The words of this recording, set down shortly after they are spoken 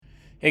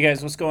Hey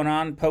guys, what's going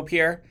on? Pope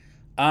here.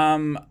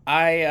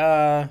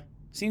 I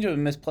seem to have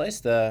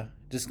misplaced the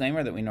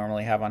disclaimer that we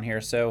normally have on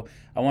here, so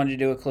I wanted to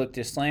do a quick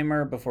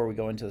disclaimer before we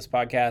go into this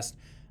podcast.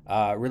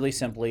 Really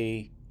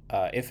simply,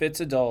 if it's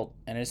adult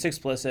and it's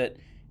explicit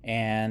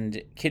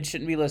and kids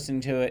shouldn't be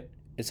listening to it,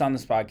 it's on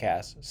this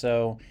podcast.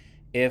 So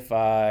if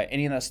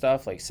any of that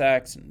stuff like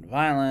sex and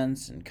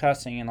violence and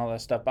cussing and all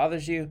that stuff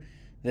bothers you,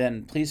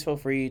 then please feel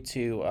free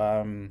to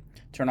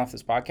turn off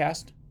this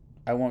podcast.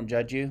 I won't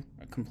judge you.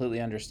 I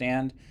completely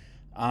understand.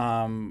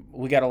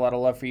 We got a lot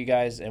of love for you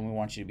guys, and we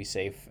want you to be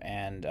safe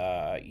and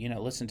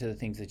listen to the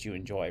things that you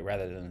enjoy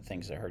rather than the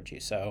things that hurt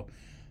you. So,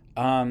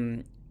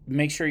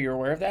 make sure you're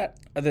aware of that.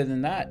 Other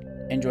than that,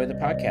 enjoy the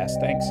podcast.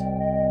 Thanks.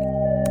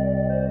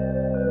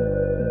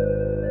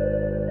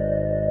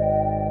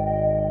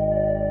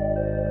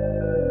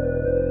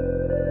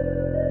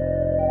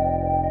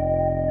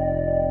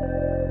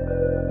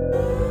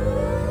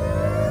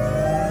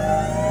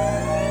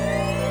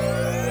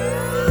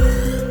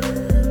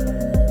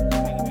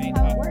 By the way,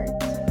 How it works.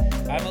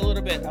 I'm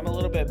a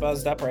little bit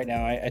buzzed up right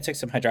now. I took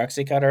some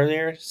hydroxycut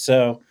earlier,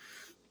 so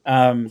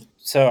I'm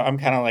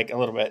kind of like a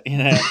little bit.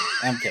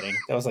 I'm kidding.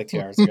 That was like 2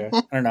 hours ago.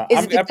 I don't know. Is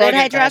I'm, it the I'm good probably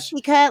gonna crash.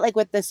 hydroxycut, like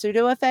with the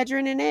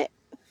pseudoephedrine in it?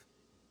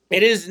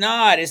 It is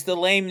not. It's the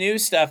lame new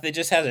stuff that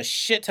just has a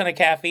shit ton of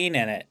caffeine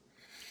in it.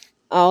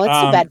 Oh, it's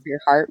so bad Um, for your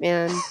heart,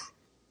 man.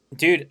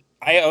 dude,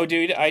 I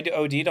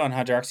OD'd on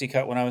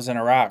hydroxycut when I was in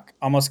Iraq.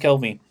 Almost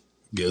killed me.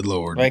 Good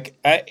Lord.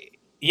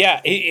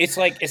 Yeah, it's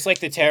like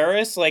the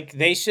terrorists. Like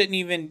they shouldn't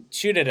even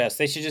shoot at us.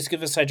 They should just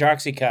give us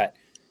hydroxycut.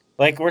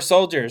 Like we're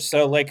soldiers,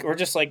 so like we're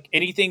just like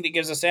anything that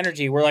gives us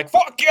energy. We're like,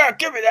 fuck yeah,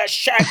 give me that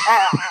shit.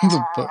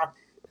 The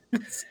fu-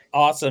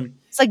 Awesome.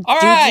 It's like All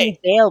dudes in right,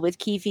 jail with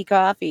Keefy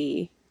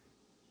coffee.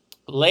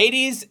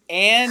 ladies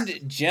and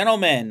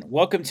gentlemen,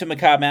 welcome to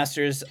Macabre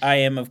Masters. I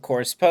am, of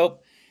course,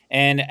 Pope.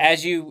 And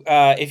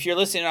if you're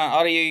listening on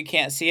audio, you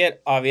can't see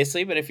it,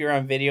 obviously. But if you're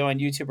on video on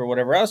YouTube or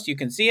whatever else, you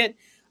can see it.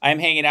 I'm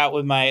hanging out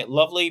with my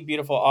lovely,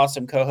 beautiful,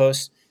 awesome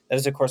co-host. That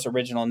is, of course,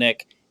 Original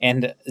Nick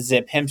and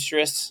the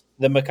Pimpstress,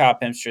 the Macabre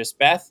Pimpstress,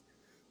 Beth.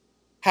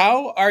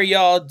 How are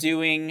y'all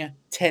doing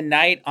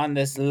tonight on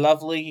this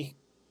lovely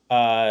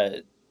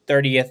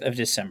 30th of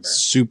December?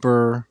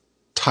 Super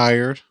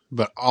tired,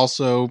 but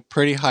also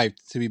pretty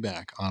hyped to be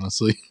back,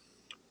 honestly.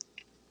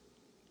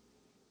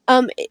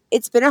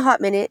 It's been a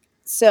hot minute,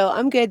 so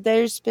I'm good.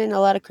 There's been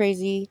a lot of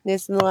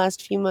craziness in the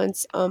last few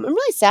months. I'm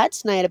really sad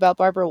tonight about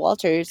Barbara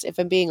Walters, if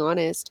I'm being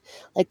honest.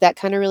 Like that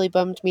kind of really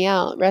bummed me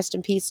out. Rest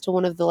in peace to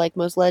one of the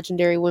most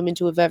legendary women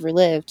to have ever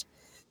lived.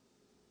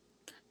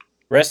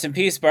 Rest in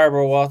peace,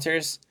 Barbara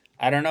Walters.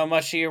 I don't know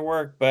much of your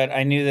work, but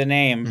I knew the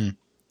name,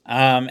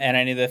 Mm. and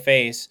I knew the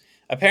face.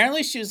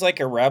 Apparently, she was like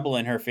a rebel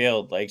in her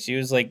field. Like she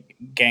was like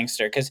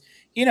gangster, because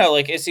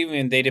like it's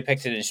even they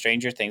depicted in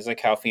Stranger Things, like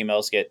how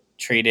females get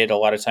treated a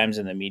lot of times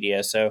in the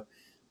media. So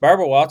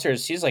Barbara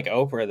Walters, she's like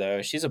Oprah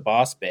though. She's a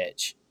boss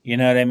bitch. You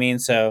know what I mean?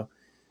 So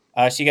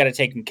she got it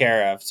taken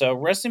care of. So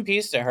rest in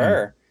peace to Mm.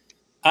 her.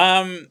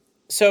 Um,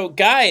 so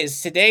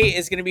guys, today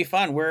is going to be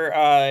fun. We're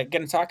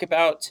going to talk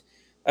about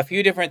a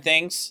few different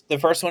things. The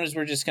first one is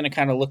we're just going to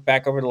kind of look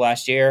back over the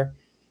last year.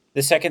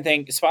 The second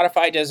thing,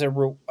 Spotify does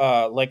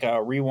like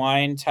a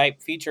rewind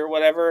type feature, or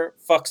whatever.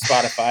 Fuck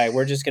Spotify.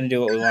 We're just going to do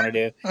what we want to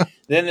do.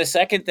 Then the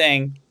second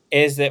thing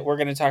is that we're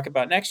going to talk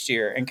about next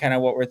year and kind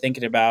of what we're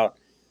thinking about.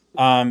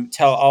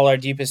 Tell all our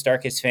deepest,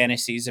 darkest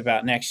fantasies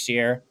about next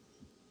year.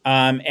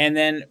 And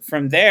then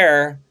from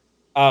there,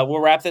 we'll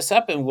wrap this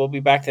up and we'll be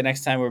back the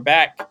next time we're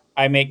back.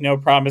 I make no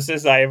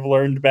promises. I have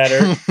learned better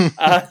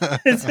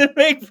to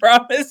make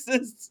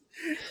promises.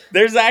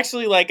 There's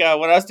actually like when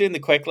I was doing the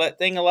Quicklets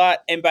thing a lot.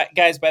 And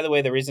guys, by the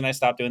way, the reason I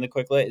stopped doing the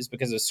Quicklets is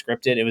because it was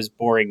scripted. It was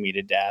boring me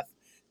to death.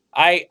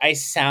 I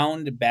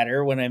sound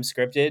better when I'm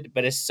scripted,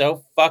 but it's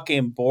so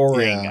fucking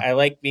boring. Yeah. I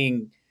like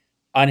being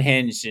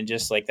unhinged and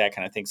just like that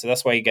kind of thing. So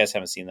that's why you guys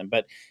haven't seen them.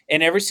 But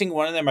in every single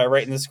one of them, I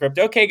write in the script,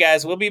 okay,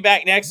 guys, we'll be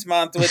back next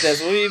month with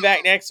this. We'll be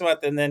back next month.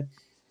 And then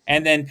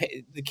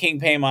the King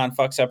Paimon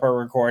fucks up our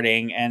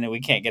recording and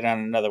we can't get on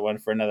another one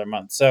for another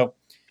month. So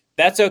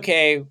that's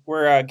okay.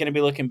 We're going to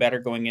be looking better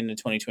going into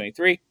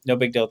 2023. No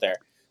big deal there.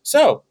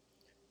 So,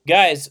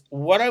 guys,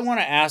 what I want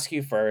to ask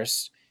you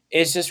first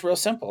is just real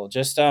simple.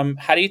 Just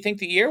how do you think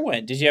the year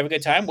went? Did you have a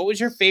good time? What was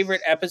your favorite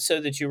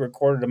episode that you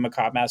recorded of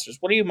Macabre Masters?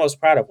 What are you most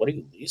proud of? What are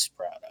you least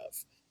proud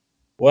of?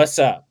 What's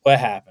up? What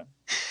happened?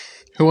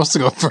 Who wants to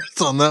go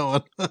first on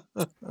that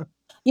one?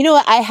 You know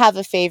what? I have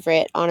a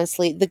favorite,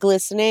 honestly. The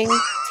glistening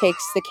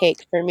takes the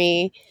cake for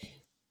me.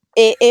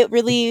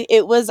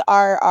 It was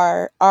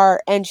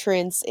our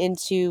entrance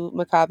into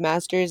Macabre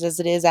Masters as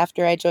it is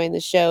after I joined the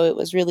show. It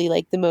was really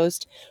like the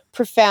most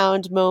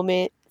profound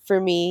moment for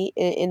me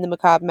in the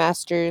Macabre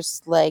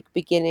Masters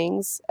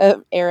beginnings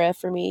of era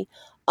for me.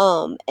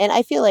 And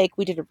I feel like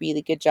we did a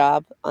really good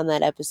job on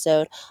that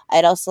episode.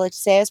 I'd also like to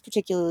say I was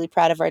particularly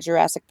proud of our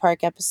Jurassic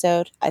Park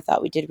episode. I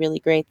thought we did really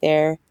great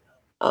there.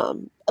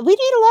 We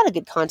did a lot of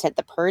good content.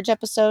 The Purge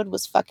episode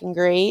was fucking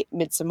great.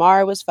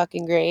 Midsommar was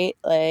fucking great.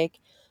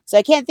 So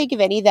I can't think of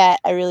any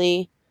that I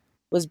really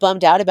was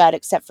bummed out about,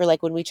 except for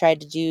like when we tried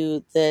to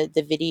do the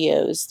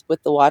videos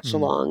with the watch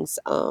Mm.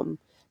 alongs.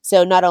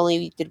 So not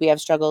only did we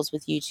have struggles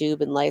with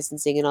YouTube and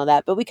licensing and all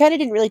that, but we kind of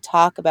didn't really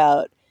talk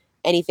about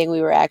anything we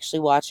were actually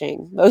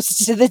watching.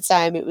 Most of the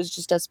time it was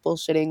just us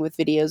bullshitting with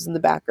videos in the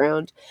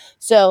background.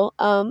 So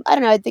I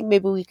don't know, I think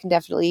maybe we can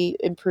definitely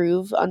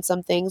improve on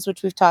some things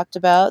which we've talked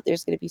about.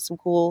 There's going to be some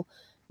cool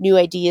new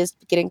ideas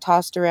getting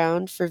tossed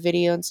around for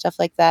video and stuff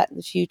like that in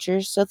the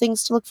future. So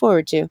things to look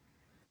forward to.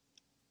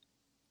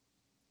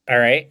 All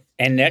right.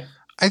 And Nick?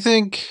 I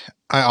think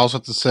I also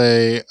have to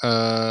say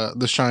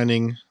The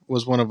Shining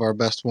was one of our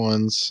best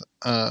ones.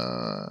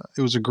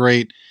 It was a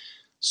great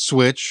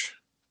switch,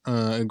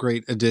 a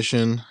great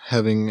addition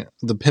having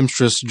the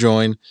Pimpstress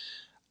join.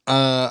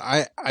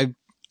 I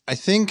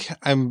think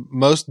I'm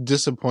most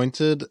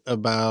disappointed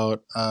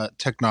about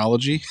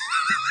technology.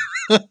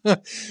 Yeah,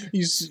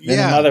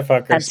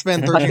 motherfucker. I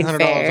spent $1,300 on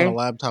fair. a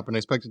laptop and I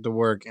expect it to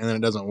work, and then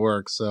it doesn't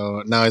work.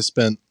 So now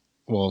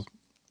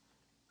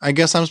I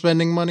guess I'm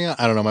spending money.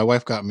 I don't know. My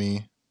wife got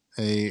me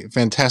a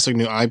fantastic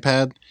new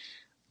iPad,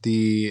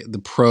 the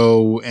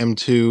Pro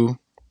M2.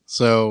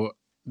 So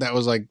that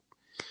was like,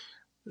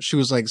 she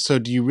was like, "So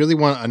do you really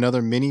want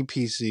another mini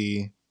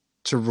PC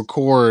to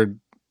record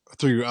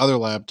through your other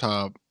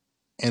laptop,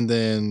 and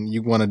then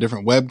you want a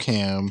different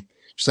webcam?"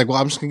 She's like, "Well,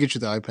 I'm just gonna get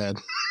you the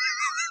iPad."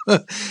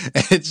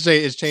 It's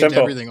changed Simple.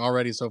 everything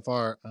already so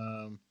far.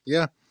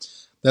 Yeah,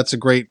 that's a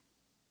great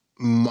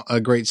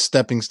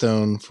stepping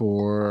stone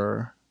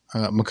for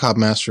Macabre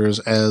Masters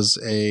as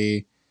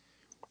a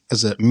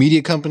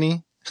media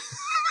company.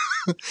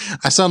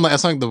 I sound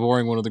like the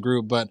boring one of the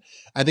group, but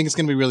I think it's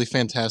going to be really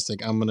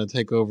fantastic. I'm going to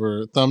take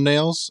over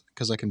thumbnails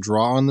because I can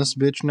draw on this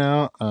bitch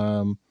now.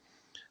 I'm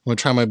going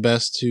to try my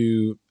best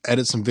to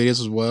edit some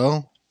videos as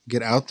well.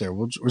 Get out there.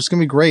 It's going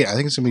to be great. I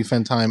think it's going to be a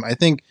fun time. I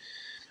think,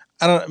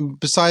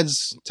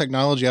 besides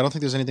technology, I don't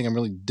think there's anything I'm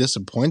really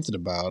disappointed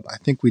about. I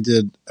think we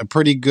did a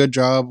pretty good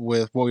job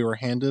with what we were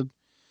handed.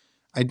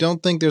 I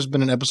don't think there's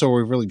been an episode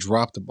where we've really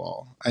dropped the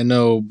ball. I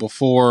know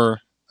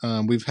before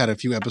we've had a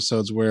few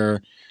episodes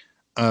where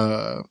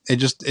it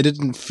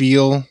didn't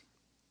feel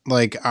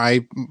like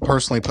I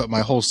personally put my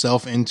whole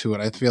self into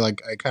it. I feel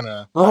like I kind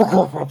of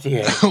Local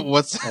 58.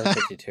 what's Or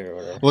 52 or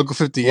whatever. Local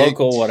 58.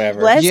 Local whatever.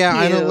 Bless Yeah,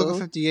 I know you. Local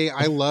 58.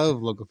 I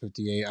love Local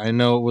 58. I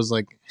know it was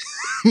like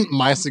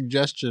my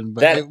suggestion,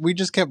 but That- we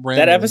just kept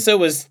rambling. That episode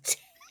was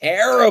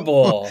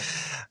terrible.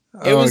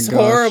 It was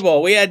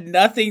horrible. We had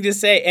nothing to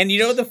say. And you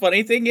know what the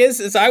funny thing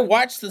is I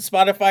watched the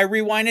Spotify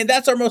Rewind, and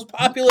that's our most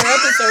popular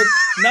episode.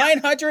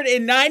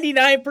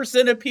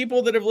 999% of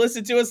people that have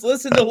listened to us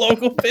listen to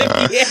Local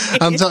 58.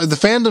 I'm telling you, the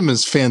fandom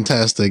is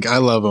fantastic. I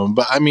love them.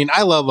 But I mean,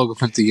 I love Local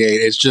 58.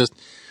 It's just,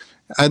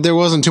 there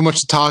wasn't too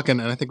much talking,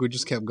 and I think we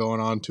just kept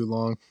going on too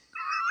long.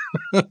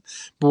 But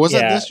was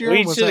that this year?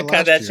 We Was should have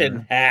cut that shit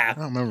in half.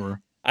 I don't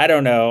remember. I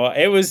don't know.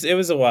 It was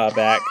a while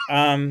back.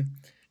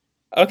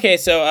 Okay,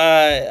 so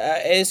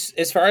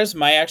as far as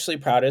my actually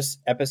proudest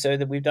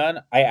episode that we've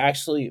done,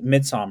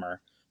 Midsommar.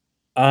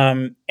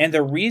 And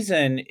the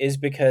reason is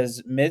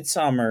because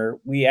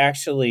Midsommar, we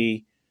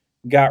actually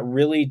got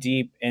really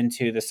deep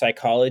into the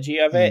psychology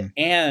of it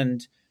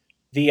and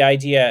the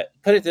idea.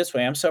 Put it this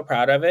way, I'm so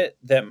proud of it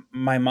that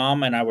my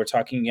mom and I were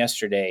talking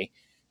yesterday,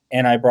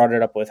 and I brought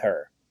it up with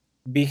her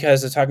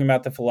because of talking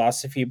about the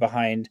philosophy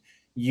behind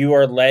you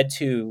are led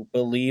to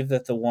believe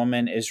that the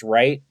woman is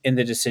right in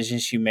the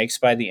decisions she makes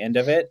by the end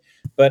of it.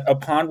 But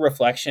upon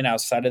reflection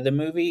outside of the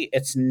movie,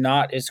 it's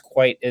not as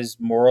quite as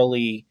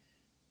morally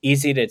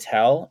easy to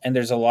tell. And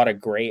there's a lot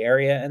of gray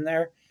area in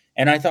there.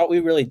 And I thought we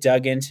really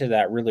dug into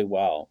that really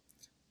well.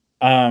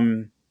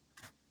 As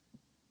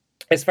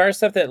far as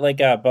stuff that like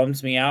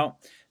bums me out,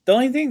 the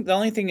only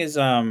thing is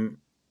we haven't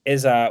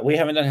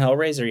done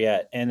Hellraiser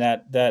yet. And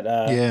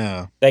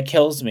that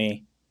kills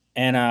me.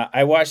 And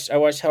I watched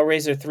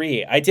Hellraiser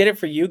 3. I did it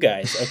for you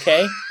guys,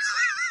 okay?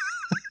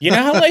 You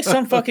know how like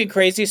some fucking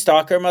crazy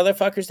stalker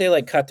motherfuckers, they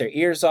like cut their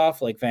ears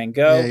off like Van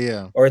Gogh?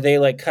 Yeah. Or they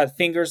like cut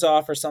fingers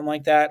off or something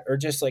like that, or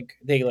just like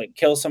they like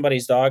kill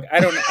somebody's dog. I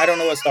don't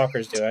know what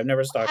stalkers do. I've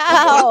never stalked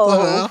anybody.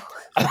 Ow.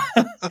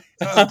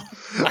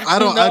 I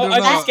don't know.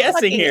 I'm just guessing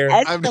Fucking here.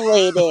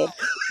 escalated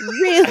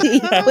really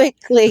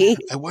quickly.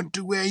 I want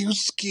to wear your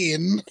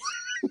skin.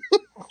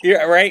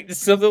 Yeah, right?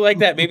 Something like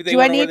that. Maybe they Do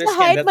I want to wear need their to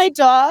skin. hide my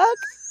dog?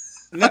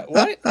 No,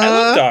 what? I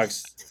love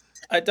dogs.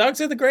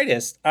 Dogs are the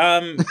greatest.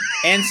 And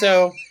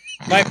so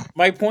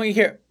my point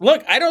here,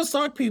 look, I don't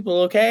stalk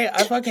people, okay?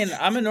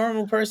 I'm a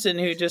normal person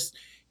who just,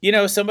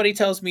 somebody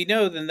tells me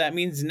no, then that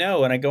means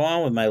no, and I go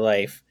on with my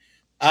life.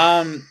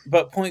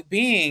 But point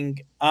being,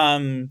 all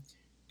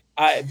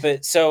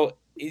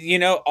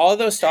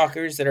those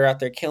stalkers that are out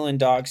there killing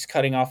dogs,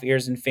 cutting off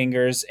ears and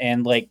fingers,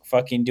 and like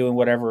fucking doing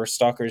whatever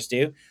stalkers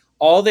do,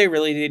 all they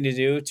really need to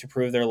do to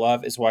prove their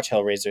love is watch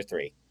Hellraiser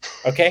 3.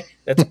 Okay?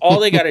 That's all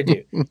they got to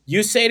do.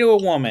 You say to a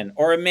woman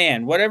or a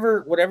man,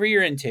 whatever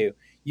you're into,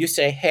 you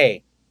say,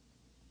 "Hey,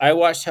 I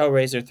watched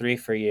Hellraiser 3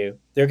 for you."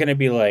 They're going to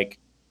be like,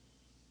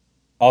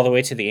 all the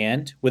way to the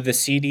end with the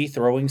CD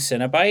throwing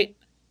Cenobite?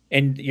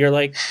 And you're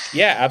like,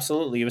 yeah,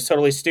 absolutely. It was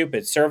totally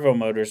stupid. Servo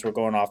motors were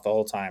going off the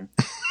whole time.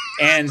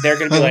 And they're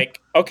going to be like,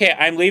 okay,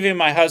 I'm leaving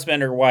my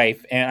husband or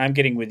wife and I'm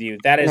getting with you.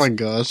 That Oh is my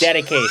gosh.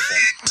 dedication.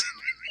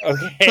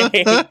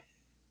 Okay.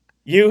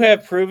 You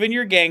have proven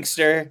you're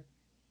gangster.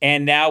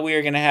 And now we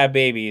are going to have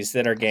babies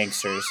that are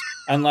gangsters.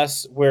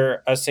 Unless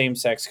we're a same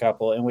sex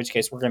couple, in which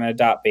case we're going to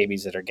adopt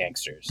babies that are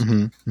gangsters.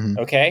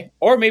 Okay?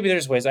 Or maybe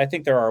there's ways. I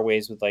think there are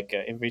ways with like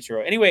in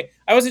vitro. Anyway,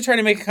 I wasn't trying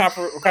to make a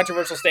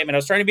controversial statement. I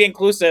was trying to be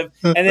inclusive,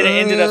 and then it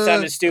ended up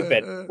sounding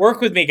stupid. Work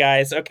with me,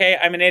 guys. Okay?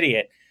 I'm an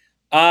idiot.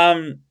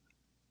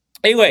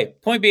 Anyway,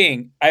 point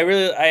being, I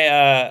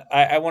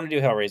want to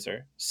do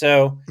Hellraiser.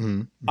 So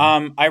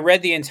I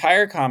read the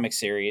entire comic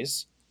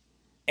series,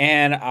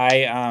 and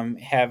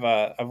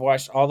I I've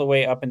watched all the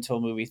way up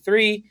until movie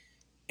 3,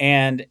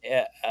 and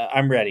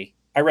I'm ready.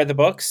 I read the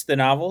books, the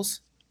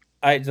novels.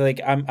 I'm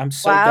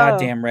so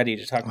goddamn ready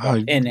to talk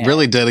about Pinhead.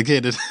 Really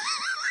dedicated.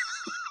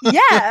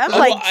 Yeah, I'm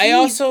like, I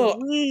also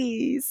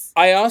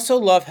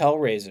love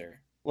Hellraiser.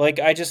 Like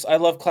I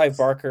love Clive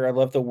Barker. I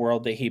love the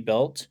world that he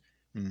built.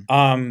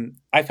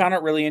 I found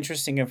out really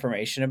interesting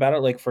information about it.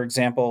 Like, for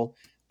example,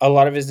 a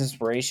lot of his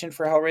inspiration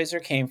for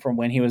Hellraiser came from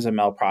when he was a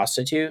male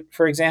prostitute,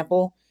 for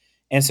example.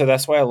 And so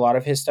that's why a lot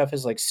of his stuff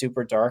is like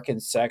super dark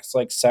and sex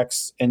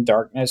and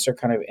darkness are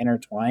kind of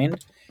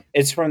intertwined.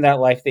 It's from that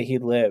life that he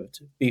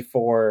lived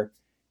before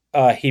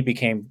he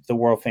became the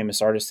world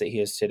famous artist that he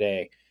is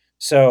today.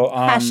 So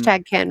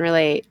hashtag can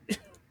relate.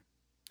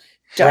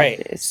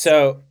 Darkness. Right.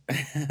 So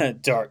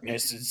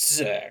darkness and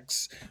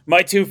sex.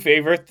 My two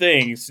favorite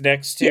things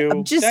next to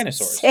I'm just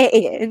dinosaurs.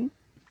 Saying.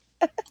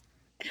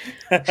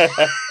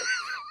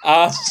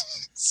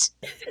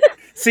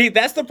 See,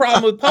 that's the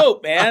problem with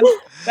Pope, man.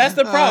 That's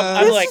the problem.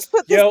 I'm like,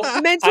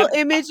 mental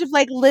image of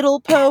like little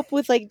Pope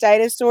with like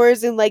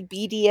dinosaurs and like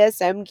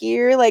BDSM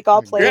gear, like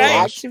all playing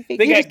action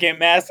figures. They got gimp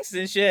masks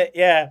and shit.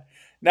 Yeah.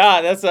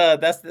 Nah, that's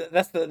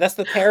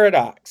the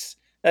paradox.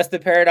 That's the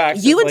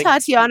paradox. You and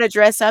Tatiana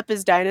dress up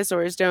as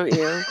dinosaurs, don't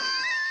you?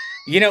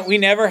 We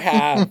never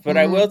have, but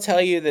I will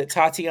tell you that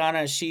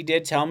Tatiana, she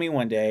did tell me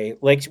one day,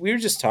 like we were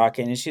just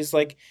talking, and she's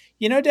like,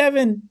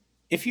 Devin,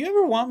 if you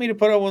ever want me to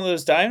put on one of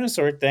those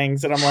dinosaur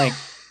things, and I'm like,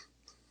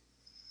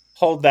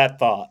 hold that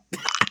thought.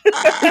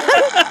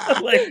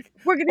 Like,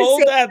 we're gonna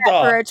hold that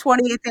thought for our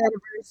 20th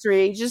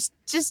anniversary. Just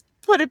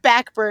put it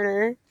back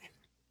burner.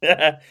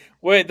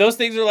 Wait, those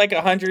things are like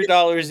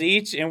 $100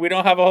 each, and we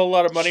don't have a whole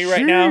lot of money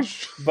right now.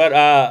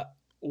 But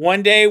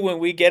one day when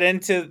we get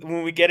into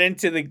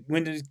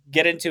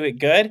it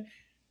good,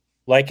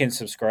 like and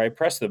subscribe,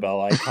 press the bell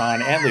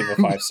icon, and leave a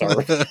 5-star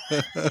review.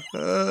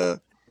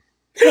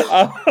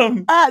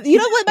 You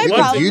know what my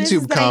problem is?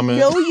 That I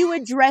know you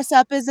would dress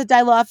up as a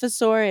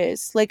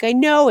Dilophosaurus. Like, I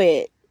know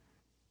it,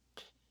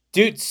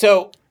 dude.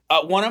 So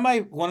one of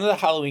the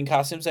Halloween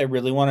costumes I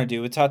really want to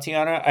do with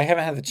Tatiana, I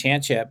haven't had the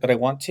chance yet, but I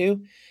want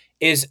to,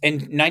 is in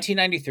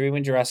 1993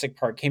 when Jurassic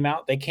Park came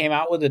out. They came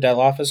out with a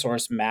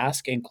Dilophosaurus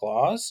mask and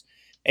claws,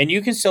 and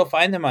you can still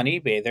find them on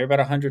eBay. They're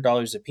about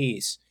 $100 a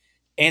piece.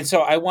 And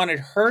so I wanted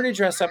her to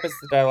dress up as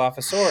the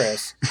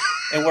Dilophosaurus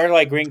and wear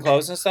like green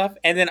clothes and stuff.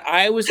 And then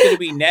I was going to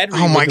be Nedry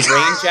with the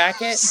rain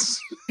jacket.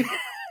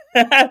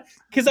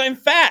 Because I'm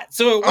fat,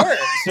 so it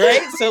works,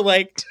 right? So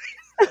like,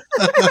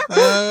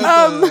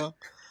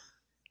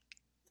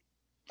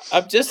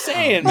 I'm just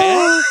saying,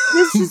 man.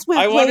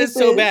 I want it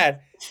so bad.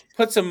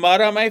 Put some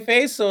mud on my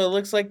face so it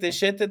looks like the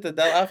shit that the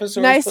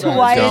Dilophosaurus nice put on.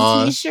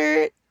 Hawaiian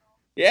t-shirt.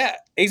 Yeah,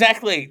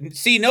 exactly.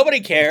 See, nobody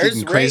cares.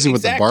 Getting crazy right?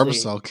 with the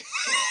Barbasol.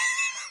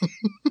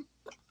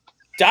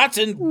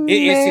 Dotson,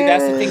 see,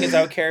 that's the thing is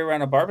I would carry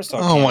around a Barbasol.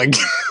 Oh my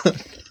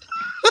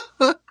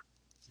god,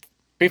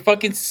 be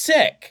fucking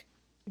sick.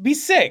 Be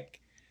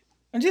sick.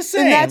 I'm just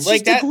saying. And that's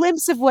like just a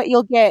glimpse of what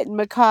you'll get in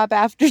Macabre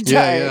After Dark.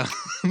 Yeah.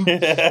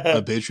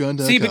 A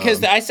Patreon.com. See,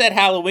 because I said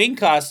Halloween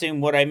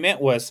costume, what I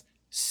meant was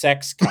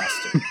sex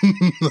costume.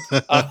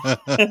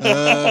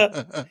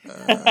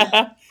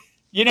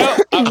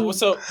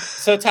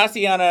 So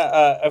Tatiana,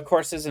 of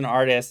course, is an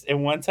artist,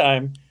 and one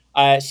time.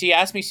 She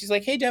asked me, she's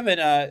like, hey, Devin,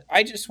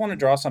 I just want to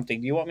draw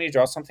something. Do you want me to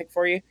draw something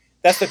for you?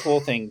 That's the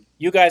cool thing.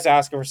 You guys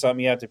ask for something,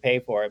 you have to pay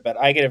for it, but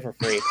I get it for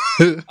free.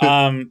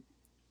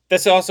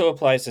 This also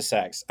applies to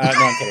sex. No,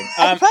 I'm kidding.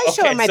 I'd probably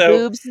show her my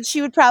boobs, and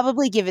she would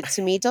probably give it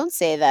to me. Don't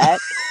say that.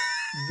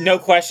 No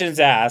questions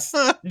asked.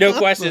 No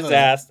questions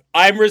asked.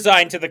 I'm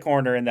resigned to the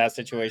corner in that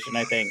situation,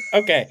 I think.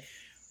 Okay.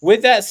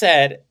 With that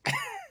said,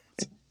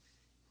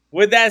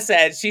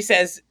 she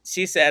said,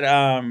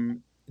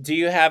 do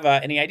you have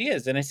any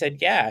ideas? And I said,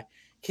 yeah.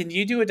 Can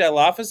you do a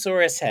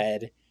Dilophosaurus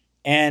head?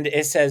 And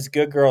it says,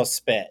 good girl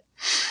spit.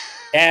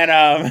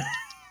 And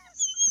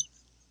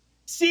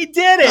she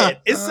did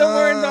it. It's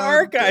somewhere in the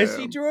archives.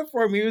 She drew it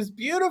for me. It was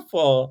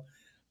beautiful.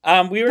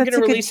 We were going to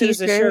release it as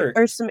a shirt.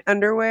 Or some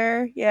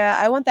underwear. Yeah,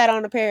 I want that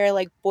on a pair of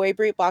like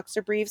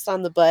boxer briefs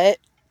on the butt.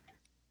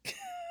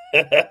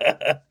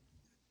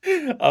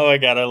 Oh my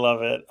God, I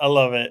love it. I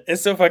love it.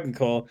 It's so fucking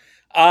cool.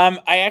 I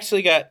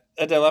actually got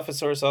a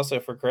Dilophosaurus also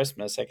for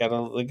Christmas. I got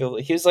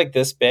he was like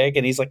this big,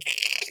 and he's like,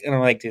 and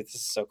I'm like, dude, this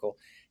is so cool.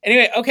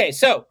 Anyway, okay,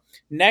 so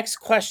next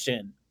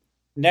question.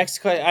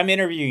 I'm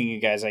interviewing you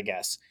guys, I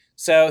guess.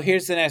 So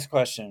here's the next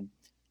question.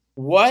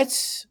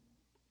 What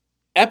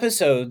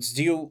episodes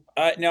do you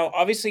no,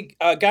 obviously,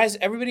 guys,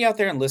 everybody out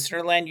there in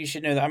listener land, you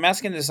should know that I'm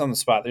asking this on the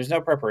spot. There's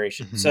no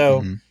preparation.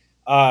 So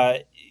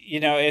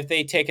if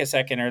they take a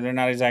second or they're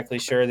not exactly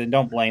sure, then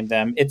don't blame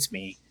them. It's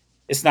me.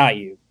 It's not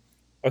you.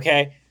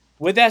 Okay.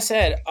 With that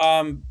said,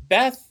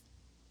 Beth,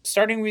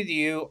 starting with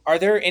you, are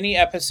there any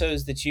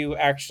episodes that you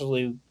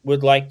actually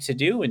would like to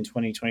do in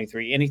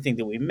 2023? Anything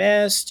that we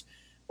missed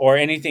or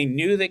anything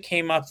new that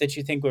came up that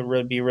you think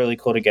would be really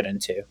cool to get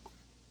into?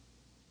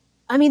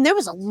 I mean, there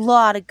was a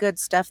lot of good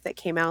stuff that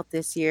came out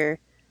this year.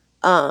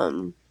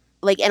 And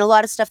a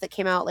lot of stuff that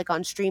came out like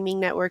on streaming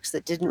networks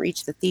that didn't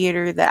reach the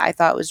theater that I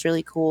thought was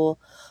really cool.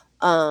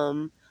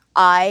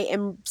 I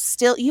am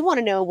still, you want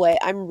to know what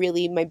I'm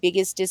really, my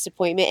biggest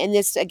disappointment, and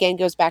this again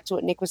goes back to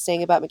what Nick was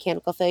saying about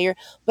Mechanical Failure,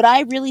 but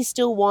I really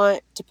still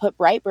want to put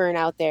Brightburn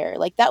out there.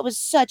 Like, that was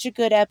such a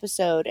good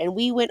episode, and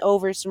we went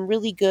over some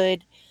really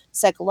good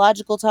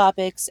psychological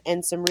topics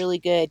and some really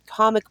good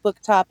comic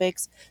book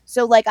topics.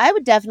 So, like, I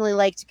would definitely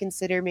like to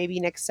consider maybe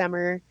next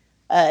summer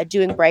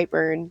doing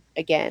Brightburn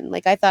again.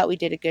 Like, I thought we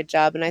did a good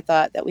job, and I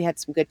thought that we had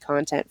some good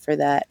content for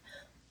that.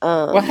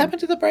 What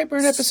happened to the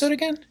Brightburn episode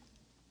again?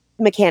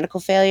 Mechanical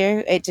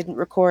Failure. It didn't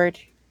record.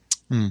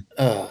 Ugh,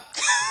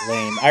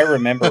 lame. I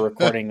remember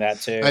recording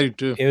that too. I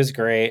do too. It was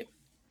great.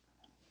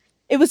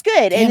 It was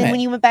good. Damn and then it. when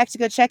you went back to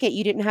go check it,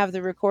 you didn't have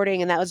the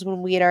recording. And that was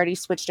when we had already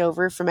switched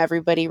over from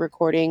everybody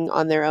recording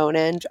on their own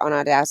end on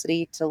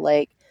Audacity to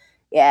Right.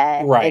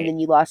 And then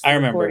you lost the I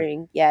remember.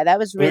 recording. Yeah, that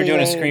was We were really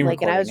doing a lame. screen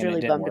and I was recording and it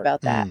really didn't bummed work.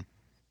 about that.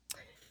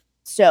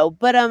 So,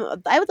 but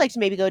I would like to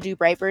maybe go do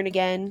Brightburn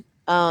again.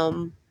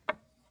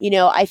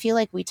 I feel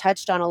like we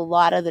touched on a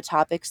lot of the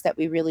topics that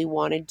we really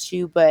wanted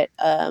to, but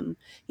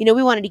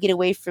we wanted to get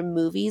away from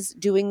movies.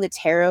 Doing the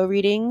tarot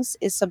readings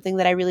is something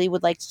that I really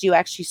would like to do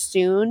actually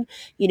soon.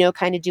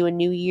 Kind of do a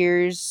New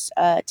Year's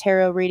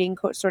tarot reading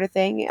sort of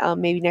thing.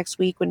 Maybe next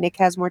week when Nick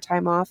has more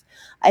time off.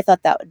 I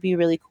thought that would be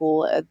really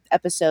cool. An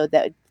episode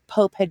that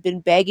Pope had been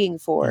begging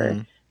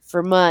for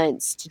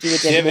months to do a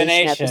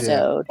divination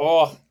episode.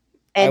 Oh,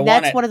 and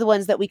that's one of the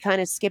ones that we kind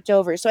of skipped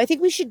over. So I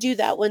think we should do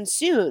that one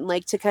soon,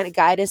 like to kind of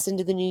guide us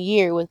into the new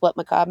year with what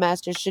Macabre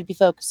Masters should be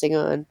focusing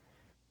on.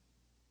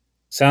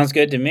 Sounds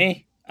good to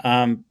me.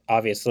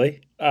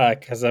 Obviously,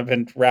 because I've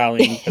been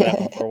rallying for that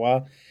one for a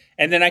while.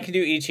 And then I can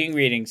do I Ching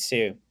readings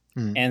too.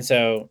 And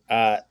so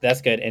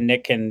that's good. And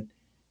Nick can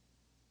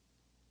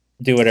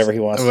do whatever he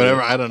wants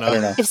Whatever, to do. I don't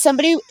know. If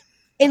somebody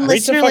in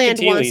Read some fucking Listenerland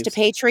tea wants leaves. to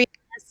Patreon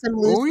some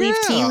loose leaf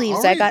tea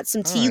leaves, I got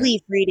some tea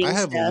leaf reading I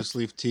have stuff. a loose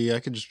leaf tea. I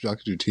could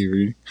do tea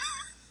reading.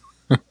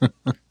 All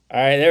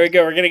right, there we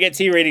go. We're going to get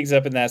tea readings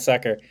up in that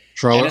sucker.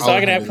 And it's all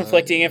going to have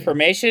conflicting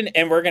information,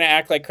 and we're going to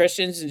act like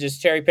Christians and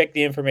just cherry pick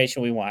the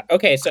information we want.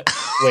 Okay, so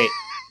wait.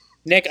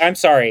 Nick, I'm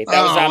sorry.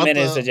 That was not meant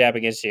as a jab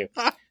against you.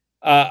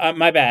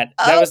 My bad.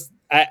 That was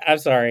I'm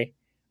sorry.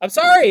 I'm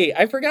sorry.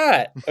 I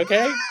forgot.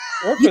 Okay?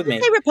 Work with me.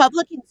 You can say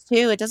Republicans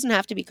too. It doesn't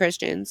have to be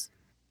Christians.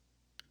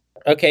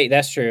 Okay,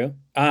 that's true.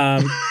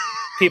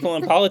 People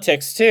in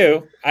politics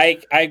too.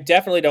 I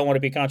definitely don't want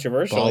to be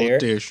controversial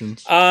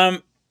Politicians. here.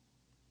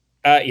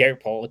 Yeah,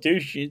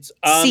 politicians.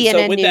 CNN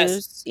so with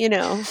News,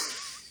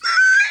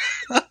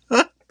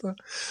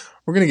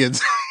 We're gonna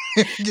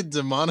get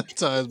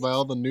demonetized by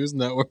all the news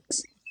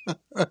networks.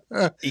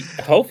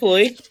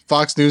 Hopefully,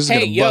 Fox News is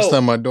gonna bust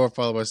on my door,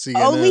 followed by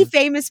CNN. Only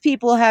famous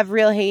people have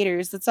real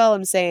haters. That's all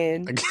I'm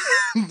saying.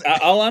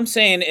 All I'm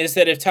saying is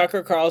that if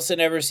Tucker Carlson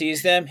ever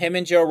sees them, him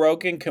and Joe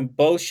Rogan can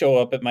both show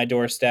up at my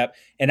doorstep,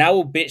 and I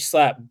will bitch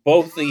slap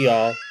both of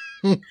y'all.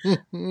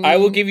 I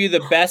will give you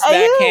the best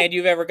backhand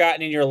you've ever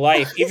gotten in your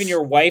life. Even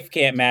your wife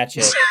can't match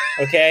it.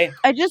 Okay?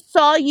 I just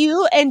saw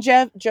you and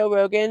Joe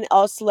Rogan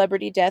all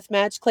celebrity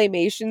deathmatch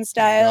claymation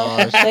style,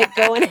 like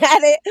going at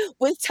it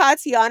with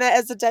Tatiana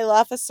as a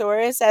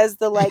Dilophosaurus as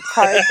the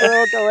card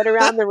girl going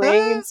around the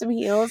ring in some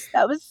heels.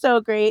 That was so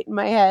great in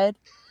my head.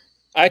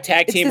 I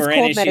tag team her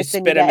in and she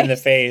spit him in the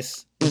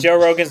face. Joe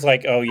Rogan's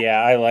like, "Oh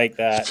yeah, I like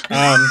that."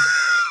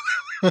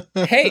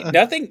 Hey,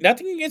 nothing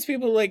against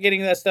people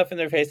getting that stuff in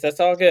their face. That's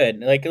all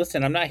good.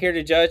 Listen, I'm not here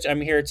to judge. I'm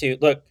here to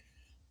look.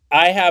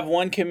 I have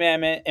one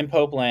commandment in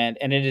Pope Land,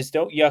 and it is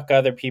don't yuck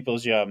other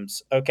people's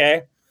yums.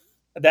 Okay,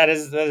 that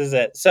is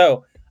it.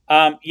 So,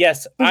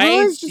 yes,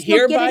 I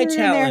hereby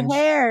challenge. In their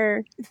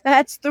hair.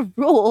 That's the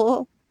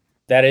rule.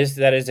 That is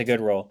a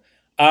good rule.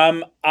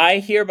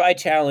 I hereby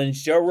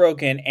challenge Joe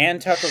Rogan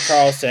and Tucker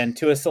Carlson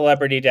to a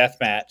celebrity death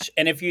match.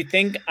 And if you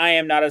think I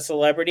am not a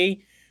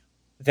celebrity,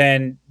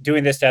 then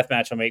doing this death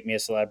match will make me a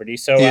celebrity.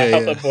 So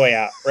help a boy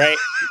out, right?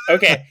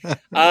 Okay.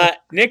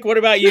 Nick, what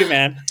about you,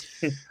 man?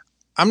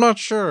 I'm not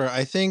sure.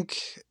 I think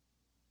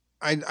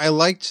I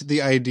liked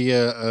the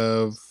idea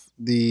of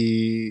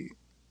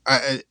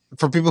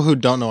for people who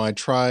don't know, I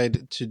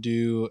tried to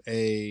do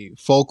a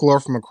folklore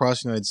from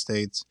across the United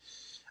States.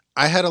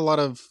 I had a lot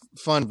of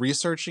fun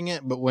researching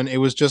it, but when it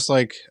was just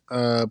like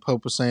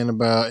Pope was saying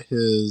about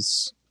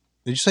his,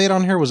 did you say it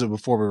on here? Or was it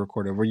before we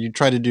recorded? Where you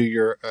tried to do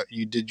your,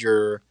 you did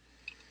your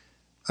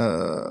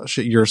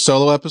your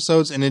solo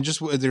episodes, and they're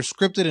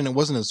scripted and it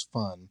wasn't as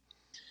fun.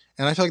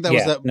 And I feel like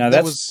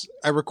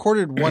I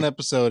recorded one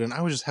episode and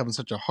I was just having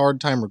such a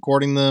hard time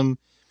recording them.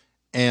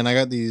 And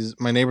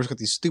my neighbors got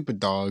these stupid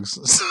dogs.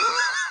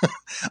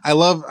 I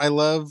love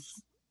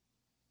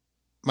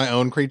my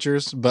own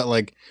creatures, but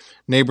like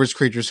neighbors'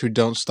 creatures who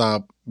don't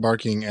stop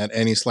barking at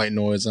any slight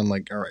noise. I'm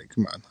like, all right,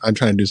 come on. I'm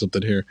trying to do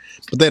something here,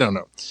 but they don't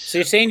know. So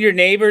you're saying your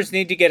neighbors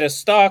need to get a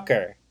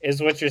stalker,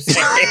 is what you're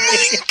saying?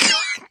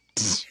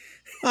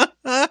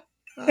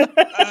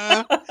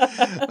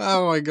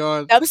 Oh my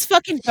god, that was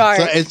fucking dark.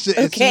 So it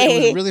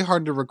was really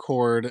hard to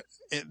record.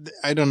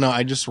 I don't know.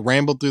 I just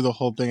rambled through the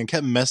whole thing and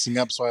kept messing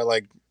up. So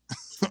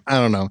I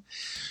don't know.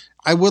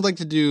 I would like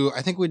to do.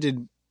 I think we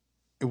did.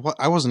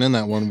 I wasn't in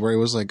that one where it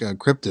was like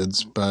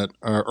cryptids, but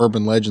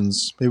urban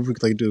legends. Maybe we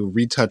could do a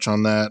retouch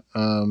on that.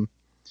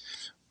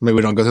 Maybe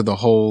we don't go through the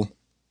whole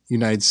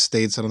United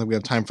States. I don't think we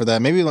have time for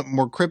that. Maybe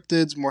more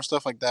cryptids, more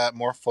stuff like that,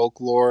 more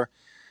folklore,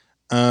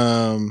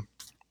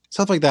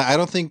 stuff like that. I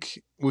don't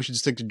think we should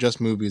stick to just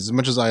movies. As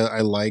much as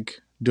I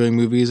like doing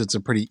movies, it's a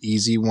pretty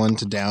easy one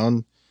to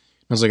down.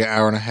 It was like an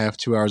hour and a half,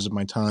 2 hours of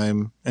my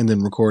time, and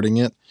then recording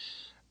it.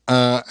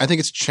 I think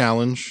it's a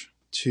challenge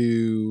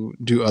to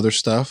do other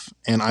stuff,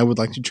 and I would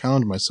like to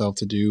challenge myself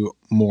to do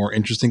more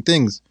interesting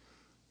things.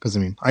 Because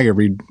I mean, I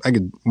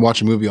could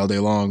watch a movie all day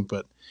long,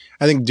 but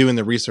I think doing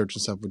the research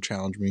and stuff would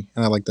challenge me,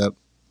 and I like that.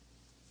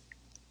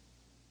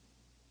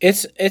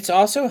 It's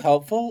also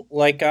helpful.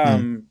 Like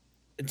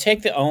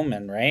take The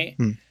Omen, right?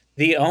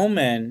 The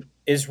Omen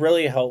is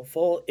really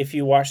helpful if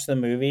you watch the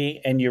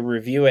movie and you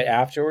review it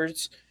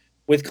afterwards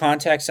with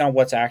context on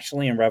what's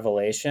actually in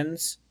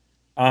Revelations.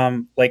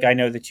 Like I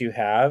know that you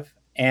have,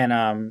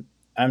 and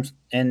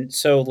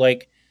so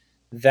like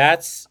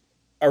that's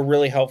a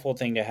really helpful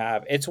thing to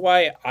have. It's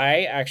why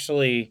I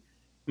actually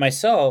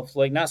myself,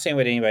 like not saying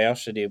what anybody else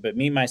should do, but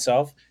me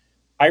myself,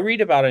 I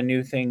read about a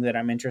new thing that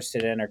I'm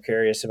interested in or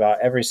curious about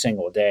every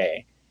single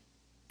day.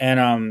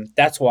 And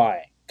that's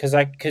why.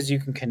 Because you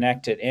can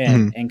connect it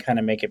in and kind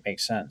of make it make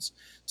sense.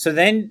 So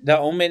then The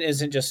Omen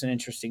isn't just an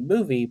interesting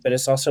movie, but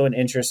it's also an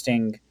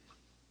interesting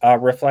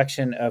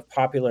reflection of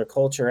popular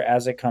culture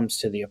as it comes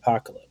to the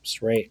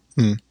apocalypse, right?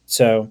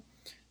 So,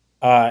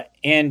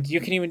 and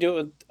you can even do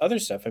it with other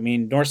stuff. I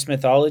mean, Norse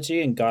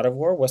mythology and God of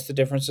War. What's the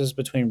differences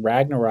between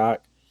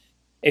Ragnarok?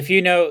 If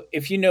you know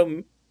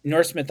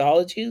Norse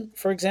mythology,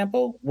 for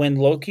example, when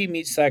Loki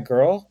meets that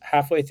girl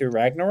halfway through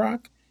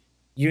Ragnarok,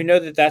 you know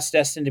that that's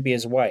destined to be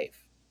his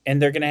wife,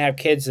 and they're going to have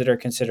kids that are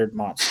considered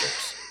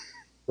monsters,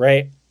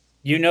 right?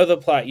 You know the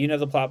plot. You know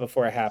the plot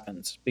before it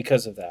happens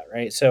because of that,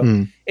 right?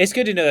 So it's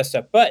good to know that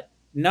stuff, but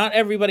not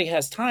everybody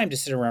has time to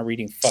sit around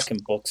reading fucking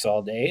books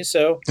all day.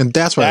 So, and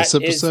that's why this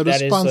episode is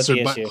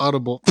sponsored by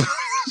Audible.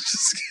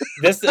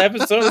 This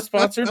episode is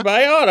sponsored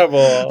by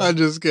Audible. I'm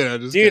just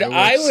kidding. Dude,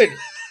 I would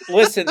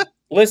listen.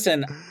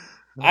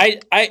 I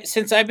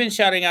since I've been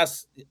shouting out,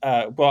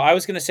 well, I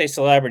was going to say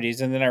celebrities,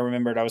 and then I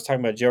remembered I was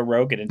talking about Joe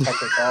Rogan and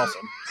Tucker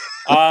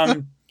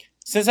Carlson.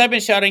 Since I've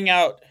been shouting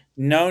out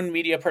known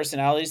media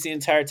personalities the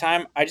entire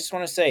time, I just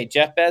want to say,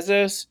 Jeff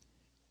Bezos,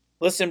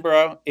 listen,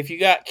 bro, if you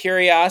got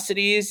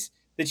curiosities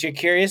that you're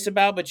curious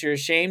about but you're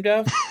ashamed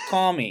of,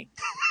 call me.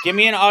 Give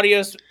me an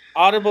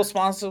Audible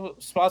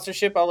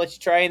sponsorship. I'll let you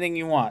try anything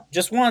you want,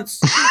 just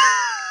once.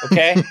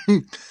 Okay.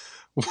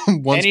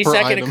 Any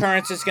second item.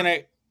 Occurrence is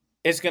gonna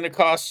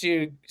cost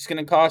you. It's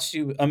gonna cost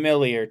you $1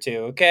 million or $2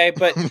 million. Okay,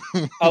 but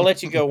I'll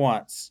let you go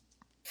once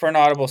for an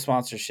Audible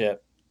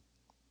sponsorship.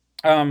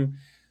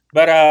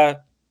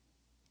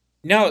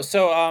 No.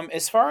 So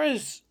as far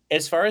as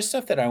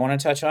stuff that I want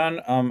to touch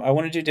on, I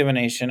want to do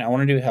divination. I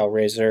want to do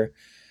Hellraiser.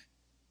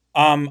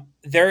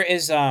 There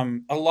is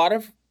a lot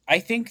of. I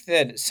think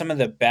that some of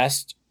the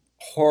best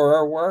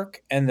horror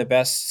work and the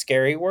best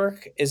scary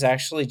work is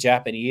actually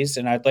Japanese,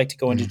 and I'd like to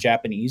go into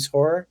Japanese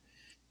horror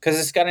because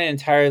it's got an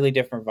entirely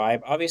different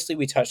vibe. Obviously,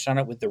 we touched on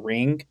it with The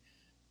Ring.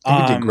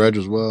 We did Grudge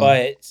as well.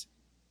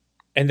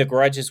 And The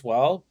Grudge as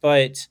well.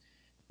 But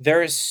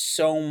there is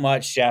so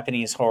much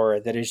Japanese horror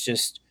that is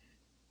just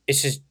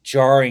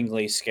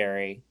jarringly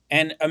scary.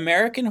 And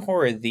American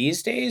horror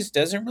these days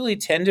doesn't really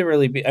tend to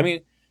really be... I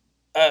mean,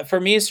 for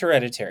me, it's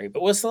Hereditary.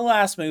 But what's the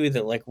last movie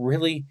that like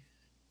really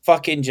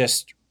fucking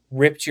just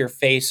ripped your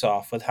face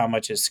off with how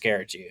much it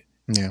scared you?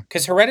 Yeah.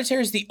 Because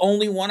Hereditary is the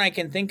only one I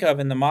can think of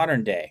in the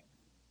modern day.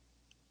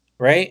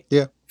 Right?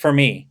 Yeah. For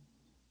me.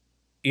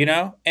 You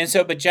know? And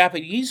so, but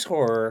Japanese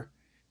horror,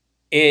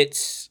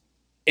 it's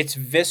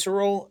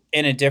visceral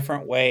in a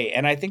different way.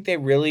 And I think they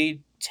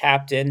really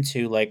tapped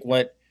into like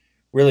what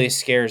really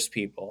scares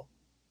people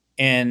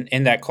in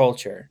that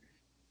culture.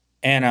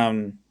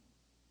 And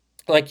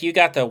like you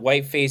got the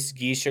white-faced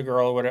geisha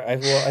girl or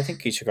whatever. Well, I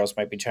think geisha girls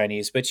might be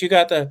Chinese, but you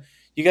got the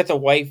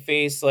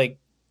white-faced like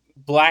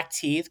black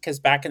teeth, because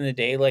back in the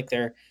day, like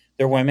their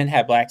women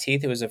had black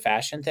teeth. It was a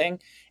fashion thing.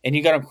 And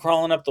you got them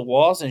crawling up the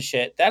walls and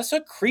shit. That's so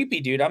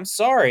creepy, dude. I'm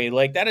sorry.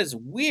 Like, that is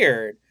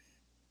weird.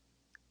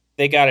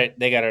 They got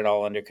it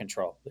all under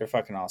control. They're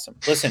fucking awesome.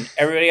 Listen,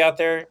 everybody out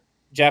there,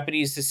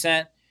 Japanese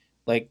descent,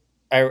 like,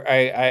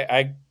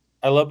 I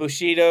I love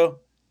Bushido.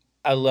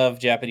 I love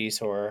Japanese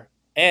horror.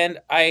 And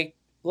I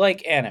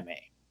like anime.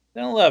 I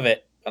don't love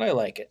it, but I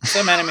like it.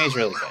 Some anime is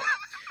really good.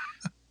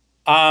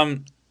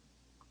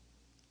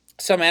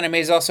 Some anime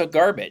is also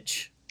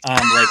garbage.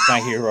 Like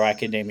My Hero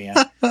Academia.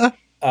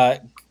 Uh,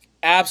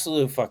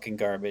 absolute fucking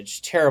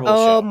garbage. Terrible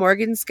Oh, show.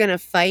 Morgan's gonna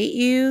fight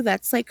you.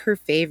 That's like her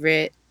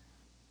favorite.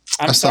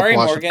 I'm I stopped sorry,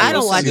 watching Morgan. I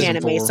don't watch Listen, season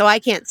anime, 4. so I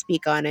can't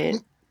speak on it.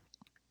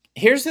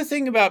 here's the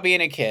thing about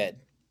being a kid.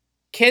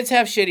 Kids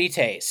have shitty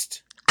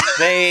taste.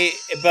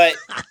 But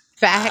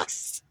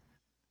Facts.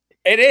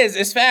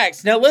 it's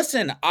facts. Now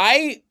listen,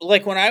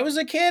 when I was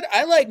a kid,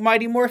 I liked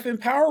Mighty Morphin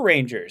Power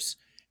Rangers,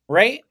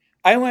 right?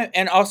 I went,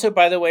 and also,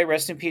 by the way,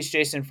 rest in peace,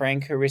 Jason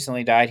Frank, who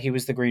recently died. He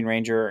was the Green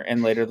Ranger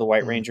and later the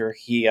White Ranger.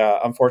 He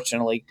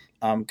unfortunately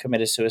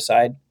committed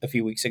suicide a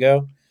few weeks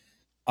ago.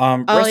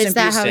 Oh, Rest is in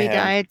that peace how to he him.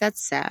 died?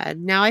 That's sad.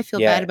 Now I feel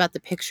bad Yeah, about the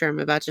picture I'm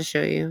about to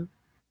show you.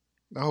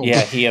 Oh,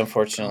 yeah, he gosh.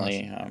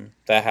 unfortunately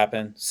that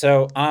happened.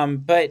 So,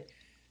 but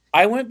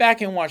I went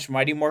back and watched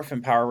Mighty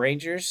Morphin Power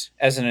Rangers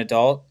as an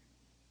adult,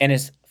 and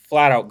it's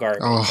flat out Oh,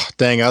 garbage.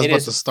 dang. I was It about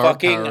is to start Power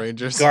fucking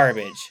Rangers.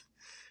 garbage.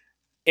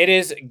 It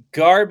is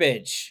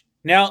garbage.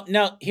 Now,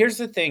 here's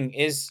the thing: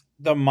 is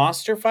the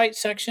monster fight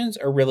sections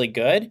are really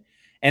good,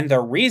 and the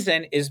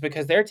reason is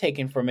because they're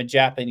taken from a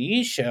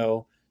Japanese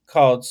show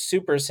called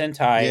Super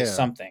Sentai Yeah.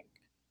 something.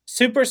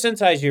 Super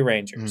Sentai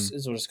Zyurangers Mhm.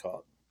 is what it's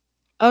called.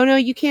 Oh no,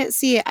 you can't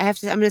see it. I'm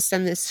gonna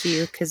send this to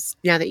you because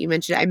now that you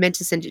mentioned it, I meant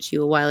to send it to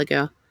you a while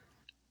ago.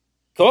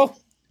 Cool,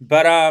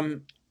 but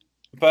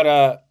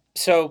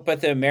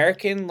but the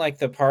American, like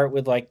the part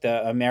with like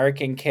the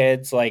American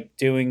kids like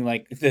doing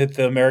like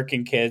the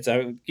American kids.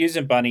 I'm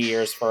using bunny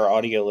ears for our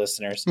audio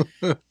listeners.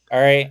 All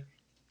right.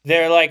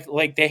 They're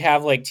like they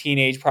have like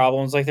teenage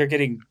problems, like they're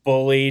getting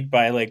bullied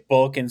by like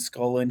Bulk and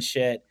Skull and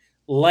shit.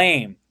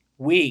 Lame,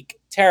 weak,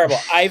 terrible.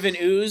 Ivan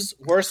Ooze,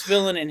 worst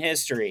villain in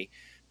history.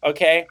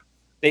 Okay?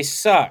 They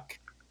suck.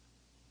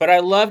 But I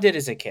loved it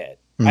as a kid.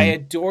 I Mhm.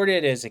 adored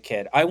it as a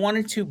kid. I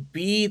wanted to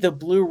be the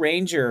Blue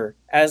Ranger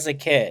as a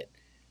kid,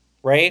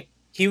 right?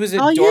 He was a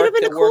Oh, you would have dork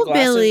been a that wore cool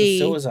glasses, and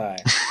so Billy. was I.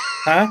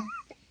 Huh?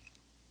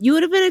 You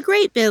would have been a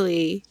great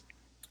Billy.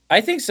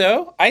 I think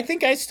so. I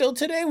think I still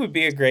today would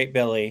be a great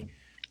Billy.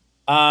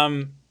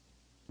 Um,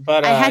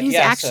 but I had his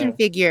yeah, action so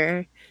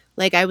figure.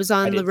 Like I was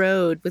I on the did.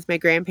 road with my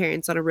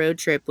grandparents on a road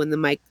trip when the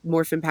Mike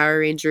Morphin Power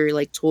Ranger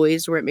like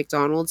toys were at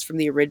McDonald's from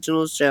the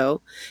original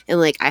show, and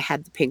like I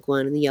had the pink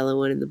one and the yellow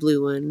one and the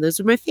blue one. And those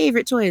were my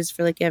favorite toys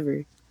for like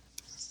ever.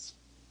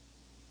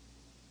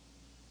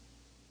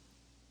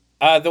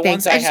 The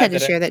ones Thanks. I I just had had to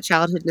that share that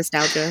childhood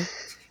nostalgia.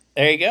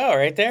 there you go,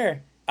 right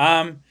there.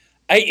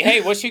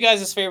 Hey, what's you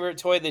guys' favorite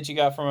toy that you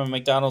got from a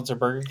McDonald's or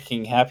Burger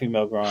King Happy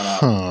Meal growing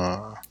up?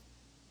 Huh.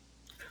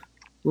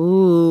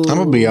 Ooh. I'm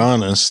going to be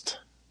honest.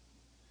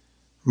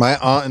 My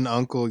aunt and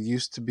uncle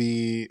used to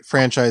be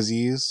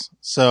franchisees,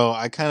 so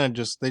I kind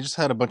of they just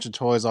had a bunch of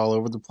toys all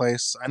over the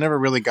place. I never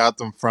really got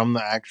them from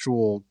the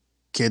actual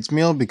kids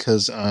meal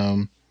because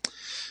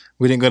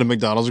we didn't go to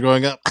McDonald's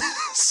growing up.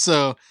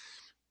 So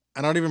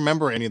I don't even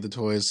remember any of the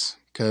toys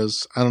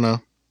because I don't know.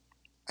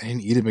 I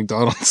didn't eat at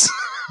McDonald's.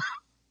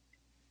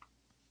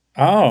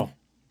 Oh,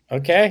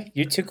 okay.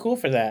 You're too cool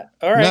for that.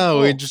 All right, No,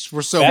 cool.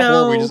 we're so Beth?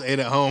 poor we So just ate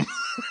at home.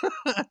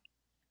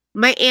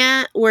 my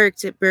aunt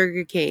worked at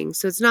Burger King,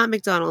 so it's not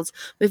McDonald's.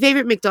 My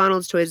favorite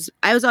McDonald's toys,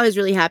 I was always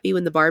really happy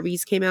when the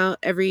Barbies came out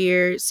every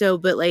year. So,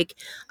 but like,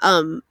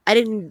 I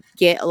didn't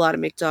get a lot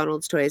of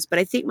McDonald's toys, but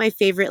I think my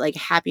favorite like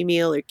Happy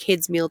Meal or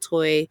kids meal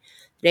toy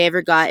that I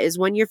ever got is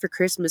one year for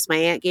Christmas. My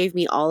aunt gave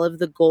me all of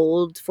the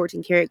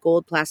 14 karat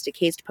gold plastic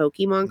cased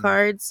Pokemon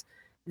cards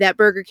that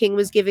Burger King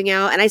was giving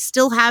out, and I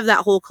still have that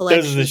whole Those are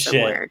collection the shit.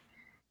 somewhere.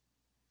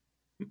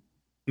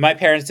 My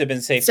parents have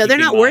been So they're safekeeping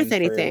not worth mine for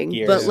anything, but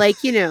years.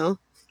 like, you know.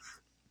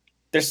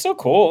 They're so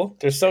cool.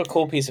 They're so a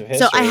cool piece of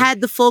history. So I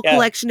had the full Yeah.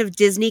 collection of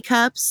Disney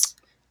cups.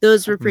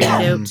 Those were pretty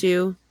dope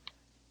too.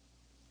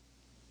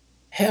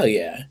 Hell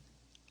yeah.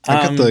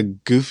 I got the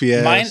goofy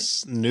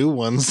ass new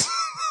ones.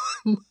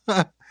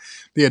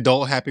 The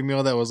adult Happy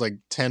Meal that was like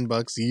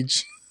 $10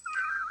 each.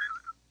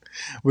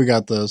 We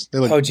got those. They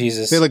look, oh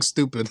Jesus. They look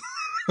stupid.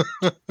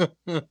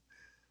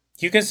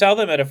 You can sell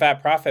them at a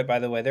fat profit, by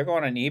the way. They're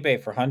going on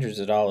eBay for hundreds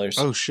of dollars.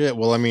 Oh shit.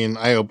 Well, I mean,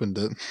 I opened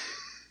it.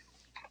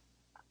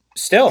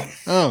 Still.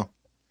 Oh.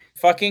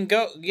 Fucking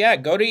go. Yeah,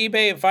 go to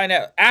eBay and find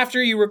out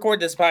after you record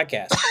this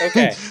podcast.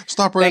 Okay.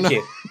 Stop right Thank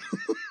now.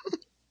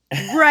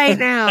 you. Right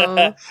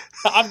now.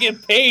 I'm getting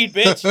paid,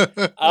 bitch.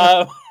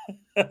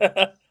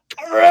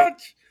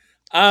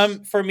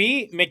 For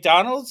me,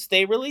 McDonald's,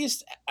 they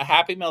released a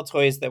Happy Meal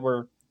toys that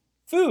were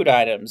food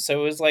items. So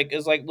it was like a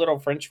little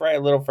French fry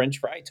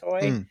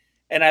toy.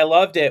 And I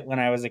loved it when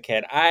I was a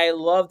kid. I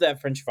loved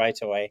that French fry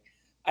toy.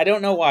 I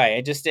don't know why.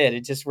 I just did.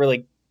 It just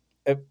really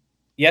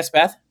yes,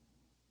 Beth?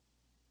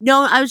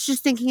 No, I was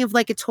just thinking of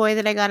like a toy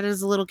that I got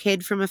as a little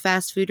kid from a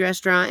fast food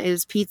restaurant. It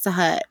was Pizza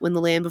Hut when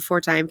The Land Before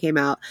Time came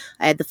out.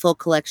 I had the full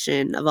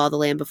collection of all the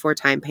Land Before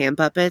Time Pan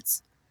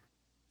puppets.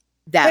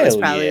 That was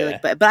Hell probably like,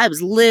 yeah. but I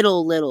was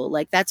little.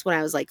 Like that's when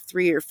I was like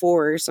 3 or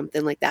 4 or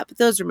something like that. But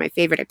those were my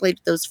favorite. I played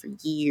those for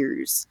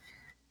years.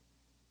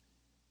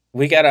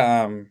 We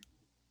got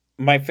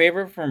my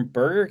favorite from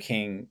Burger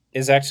King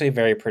is actually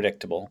very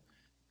predictable.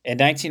 In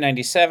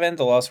 1997,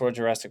 The Lost World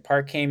Jurassic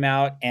Park came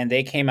out, and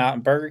they came out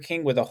in Burger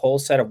King with a whole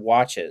set of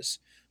watches,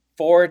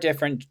 4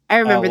 different I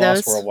remember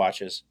Lost World those.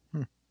 watches.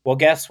 Hmm. Well,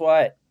 guess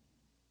what,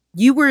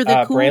 You were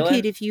the cool kid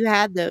Braylon? if you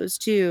had those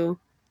too.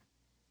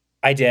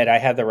 I did. I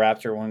had the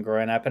Raptor one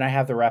growing up, and I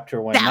have the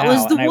Raptor one That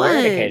was now, the and I wear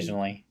it one.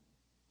 occasionally.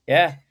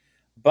 Yeah,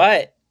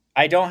 but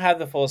I don't have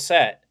the full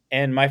set.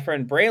 And my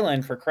friend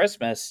Braylon for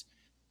Christmas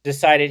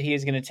decided he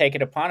was going to take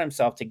it upon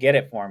himself to get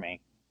it for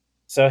me.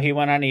 So he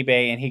went on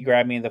eBay and he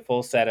grabbed me the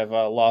full set of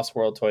Lost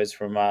World toys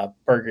from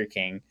Burger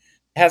King.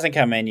 It hasn't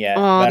come in yet,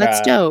 Oh, but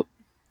that's dope.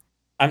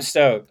 I'm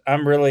stoked.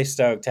 I'm really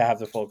stoked to have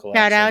the full Shout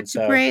collection. out to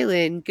So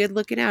Braylon. Good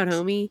looking out,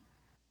 homie.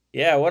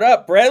 yeah, what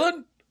up,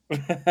 Braylon?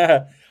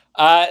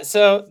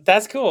 So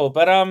that's cool,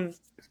 but I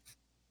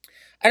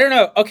don't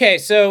know. Okay,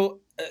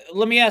 so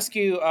let me ask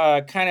you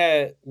kind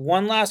of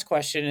one last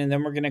question, and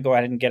then we're gonna go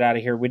ahead and get out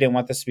of here. We didn't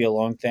want this to be a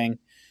long thing.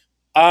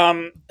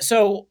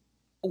 So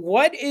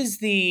what is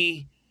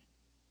the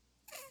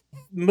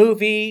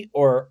movie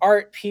or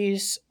art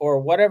piece or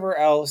whatever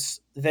else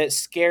that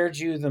scared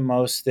you the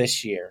most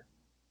this year?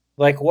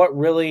 Like what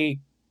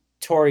really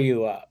tore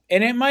you up?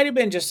 And it might have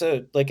been just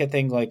a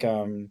thing like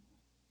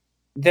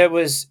that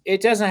was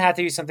it doesn't have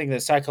to be something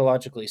that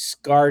psychologically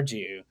scarred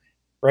you,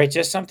 right?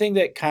 Just something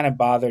that kind of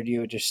bothered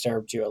you or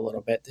disturbed you a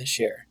little bit this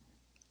year.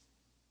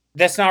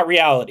 That's not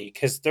reality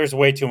because there's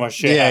way too much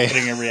shit Yeah.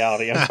 happening in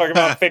reality. I'm talking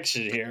about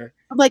fiction here.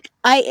 I'm like,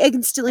 I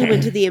instantly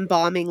went to the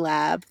embalming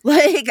lab.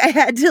 Like I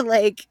had to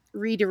like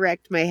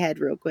redirect my head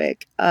real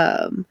quick.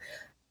 I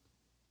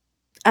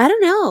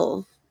don't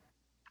know.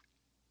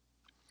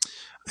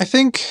 I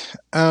think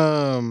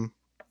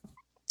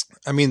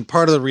I mean,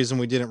 part of the reason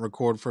we didn't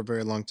record for a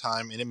very long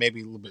time, and it may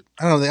be a little bit,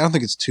 I don't know, I don't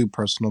think it's too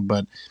personal,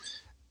 but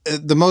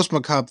the most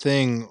macabre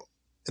thing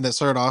that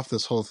started off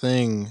this whole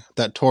thing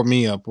that tore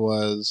me up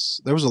was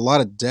there was a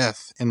lot of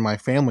death in my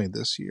family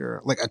this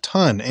year, like a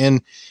ton,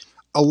 and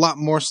a lot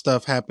more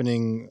stuff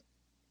happening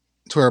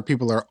to where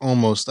people are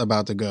almost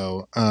about to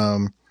go.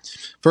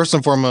 First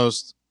and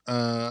foremost,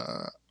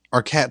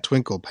 our cat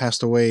Twinkle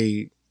passed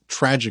away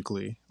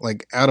tragically,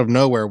 like out of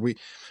nowhere.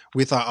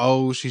 We thought,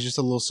 oh, she's just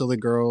a little silly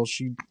girl.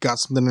 She got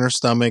something in her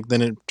stomach.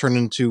 Then it turned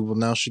into, well,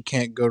 now she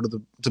can't go to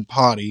the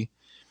potty.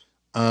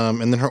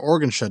 And then her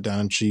organs shut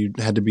down, and she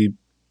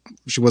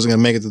wasn't gonna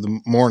make it to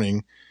the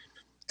morning.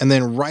 And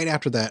then right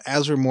after that,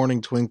 as her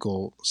morning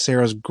Twinkle,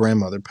 Sarah's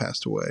grandmother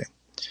passed away.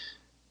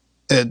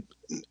 It,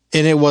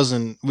 and it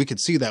wasn't, we could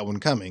see that one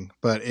coming,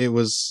 but it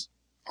was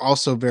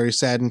also very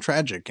sad and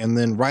tragic. And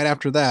then right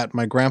after that,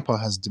 my grandpa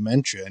has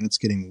dementia and it's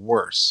getting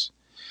worse.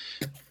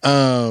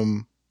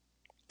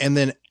 And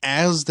then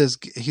as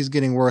he's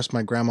getting worse,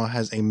 my grandma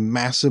has a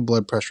massive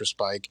blood pressure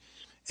spike,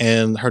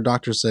 and her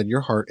doctor said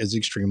your heart is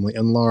extremely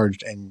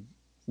enlarged, and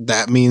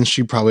that means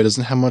she probably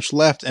doesn't have much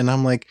left. And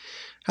I'm like,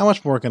 how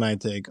much more can I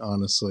take,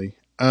 honestly?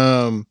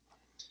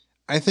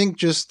 I think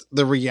just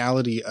the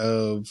reality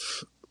of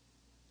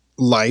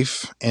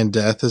life and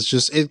death is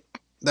just it.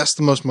 That's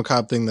the most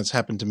macabre thing that's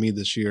happened to me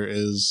this year.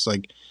 Is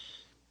like,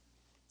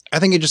 I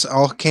think it just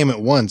all came at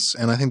once,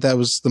 and I think that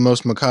was the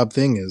most macabre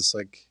thing. Is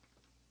like,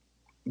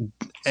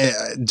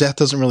 death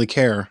doesn't really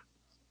care,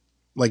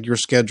 like your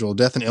schedule.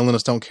 Death and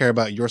illness don't care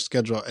about your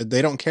schedule.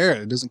 They don't care.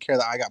 It doesn't care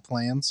that I got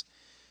plans.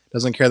 It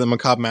doesn't care that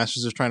Macabre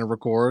Masters is trying to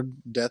record.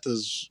 Death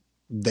is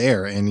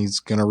there, and he's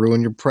gonna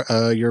ruin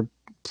your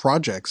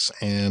projects.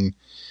 And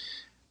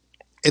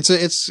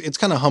it's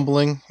kind of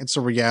humbling. It's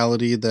a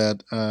reality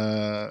that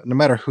no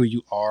matter who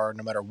you are,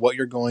 no matter what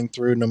you're going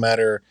through, no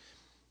matter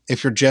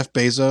if you're Jeff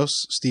Bezos,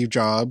 Steve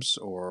Jobs,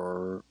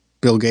 or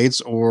Bill Gates,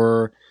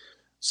 or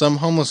some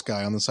homeless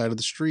guy on the side of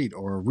the street,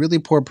 or a really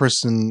poor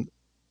person,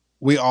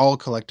 we all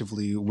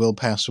collectively will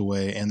pass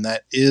away, and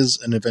that is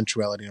an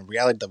eventuality and a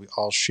reality that we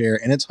all share,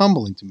 and it's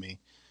humbling to me.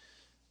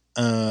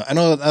 I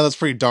know that's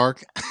pretty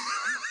dark,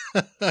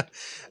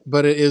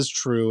 but it is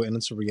true, and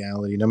it's a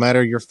reality. No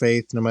matter your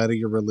faith, no matter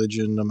your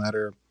religion, no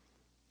matter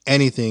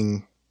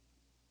anything,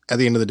 at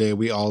the end of the day,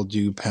 we all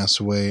do pass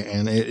away,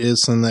 and it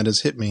is something that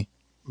has hit me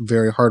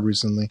very hard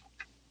recently.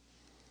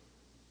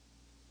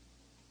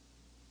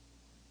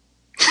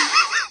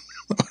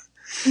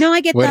 No,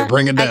 I get Way that. to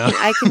bring it down.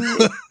 I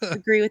can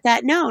agree with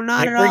that. No,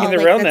 not You're at bringing all. the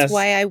Like realness. that's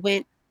why I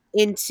went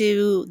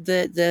into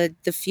the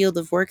field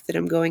of work that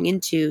I'm going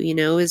into,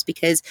 is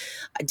because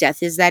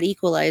death is that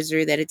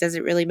equalizer that it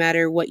doesn't really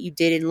matter what you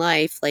did in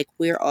life, like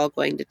we're all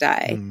going to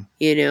die,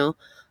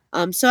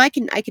 so I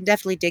can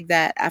definitely dig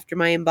that after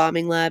my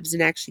embalming labs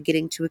and actually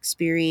getting to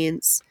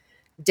experience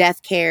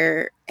death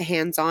care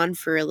hands on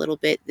for a little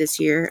bit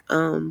this year.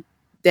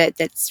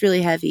 That's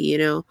really heavy,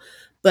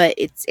 but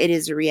it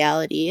is a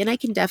reality, and I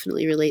can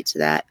definitely relate to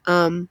that.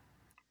 I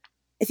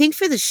think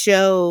for the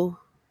show,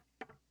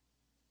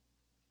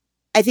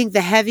 I think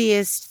the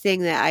heaviest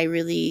thing that I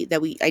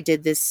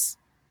did this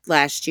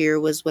last year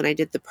was when I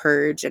did The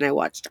Purge, and I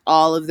watched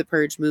all of the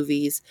Purge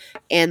movies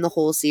and the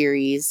whole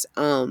series.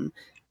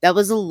 That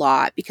was a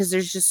lot because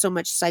there's just so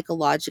much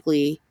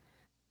psychologically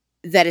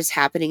that is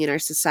happening in our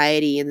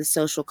society and the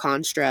social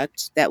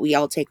construct that we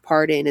all take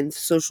part in and the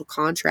social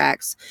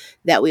contracts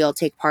that we all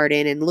take part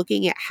in, and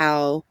looking at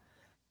how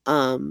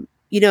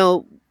you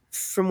know,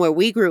 from where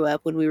we grew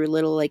up when we were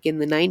little, like in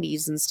the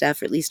 90s and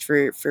stuff, at least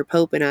for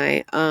Pope and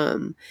I,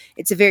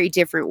 it's a very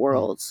different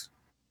world,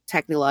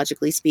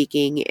 technologically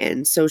speaking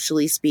and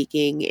socially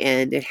speaking,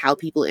 and how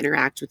people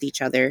interact with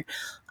each other.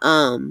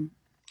 And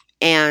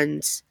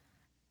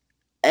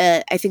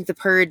I think The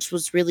Purge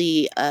was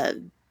really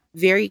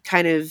very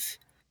kind of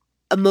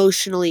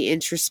emotionally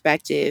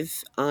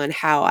introspective on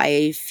how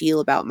I feel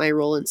about my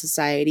role in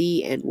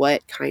society and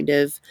what kind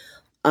of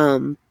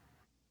um,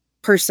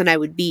 person I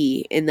would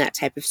be in that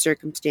type of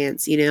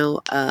circumstance, you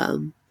know.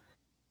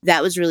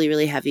 That was really,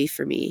 really heavy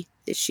for me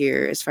this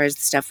year as far as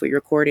the stuff we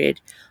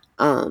recorded.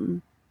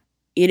 Um,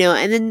 you know,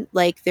 and then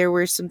like there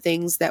were some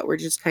things that were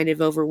just kind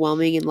of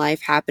overwhelming in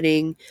life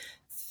happening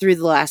through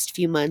the last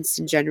few months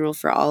in general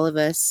for all of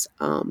us,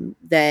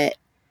 that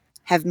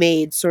have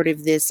made sort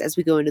of this, as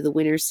we go into the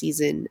winter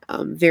season,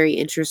 very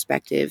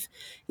introspective,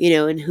 you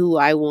know, and who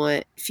I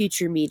want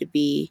future me to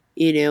be,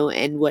 you know,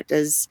 and what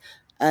does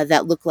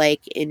that look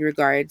like in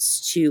regards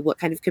to what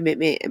kind of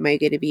commitment am I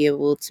going to be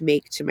able to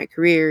make to my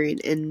career,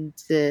 and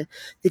the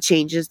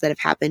changes that have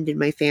happened in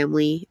my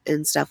family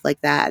and stuff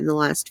like that in the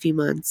last few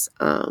months.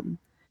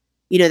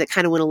 You know, that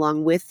kind of went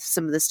along with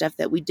some of the stuff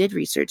that we did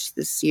research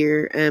this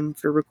year,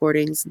 for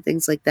recordings and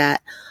things like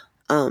that.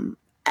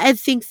 I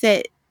think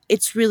that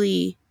it's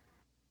really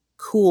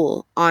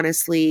cool,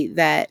 honestly,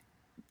 that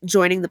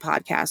joining the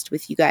podcast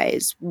with you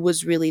guys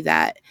was really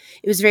that.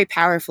 It was very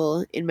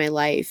powerful in my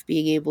life,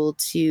 being able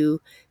to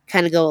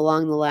kind of go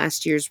along the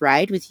last year's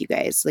ride with you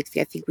guys. Like,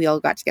 I think we all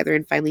got together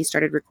and finally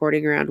started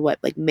recording around what,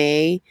 like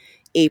May,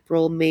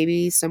 April,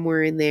 maybe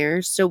somewhere in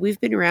there. So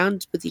we've been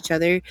around with each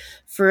other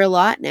for a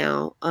lot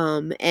now.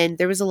 And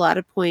there was a lot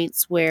of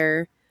points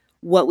where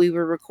what we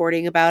were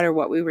recording about or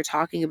what we were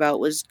talking about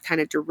was kind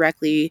of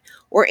directly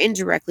or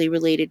indirectly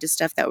related to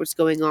stuff that was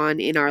going on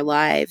in our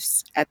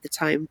lives at the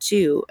time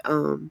too.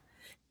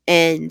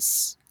 And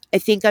I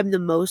think I'm the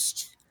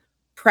most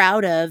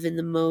proud of and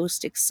the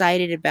most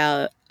excited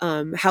about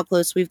how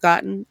close we've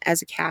gotten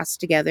as a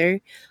cast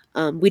together.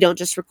 We don't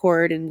just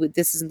record, and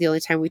this isn't the only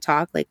time we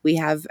talk. Like, we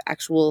have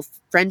actual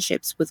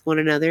friendships with one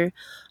another,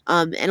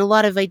 and a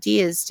lot of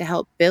ideas to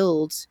help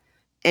build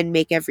and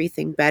make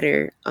everything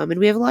better. And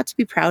we have a lot to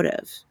be proud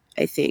of.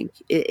 I think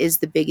it is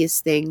the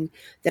biggest thing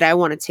that I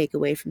want to take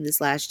away from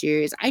this last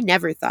year. Is I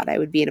never thought I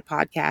would be in a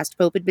podcast.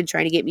 Pope had been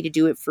trying to get me to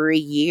do it for a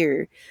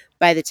year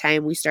by the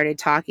time we started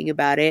talking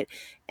about it.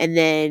 And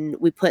then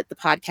we put the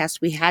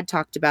podcast we had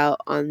talked about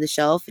on the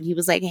shelf, and he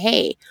was like,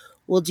 "Hey,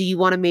 well, do you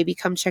want to maybe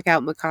come check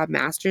out Macabre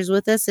Masters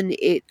with us?" And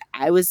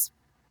I was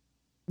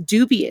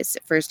dubious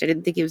at first. I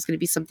didn't think it was going to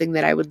be something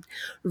that I would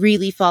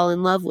really fall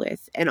in love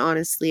with. And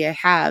honestly, I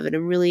have. And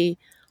I'm really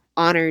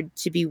honored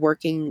to be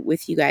working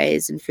with you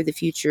guys and for the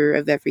future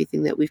of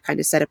everything that we've kind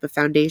of set up a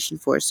foundation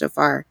for so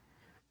far.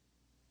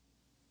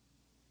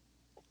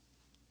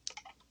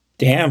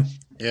 Damn.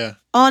 Yeah.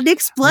 Oh,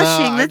 Nick's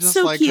blushing. I That's just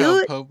so like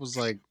cute. how Pope was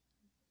like,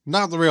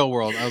 not the real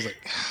world. I was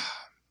like,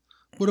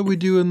 what do we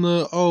do in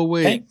the? Oh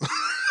wait.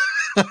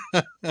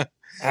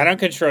 I don't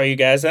control you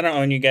guys. I don't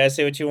own you guys.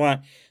 Say what you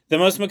want. The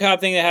most macabre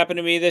thing that happened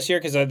to me this year,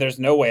 because there's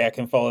no way I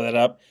can follow that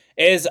up,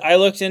 is I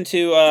looked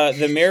into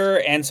the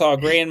mirror and saw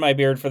gray in my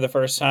beard for the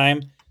first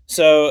time.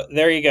 So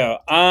there you go.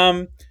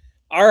 All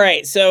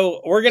right.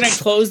 So we're going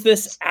to close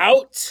this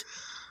out.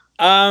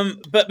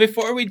 But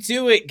before we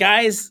do it,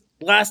 guys,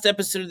 last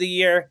episode of the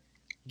year,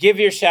 give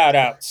your shout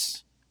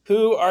outs.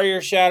 Who are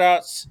your shout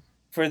outs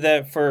for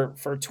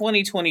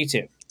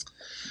 2022?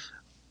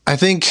 I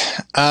think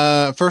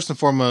first and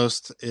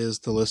foremost is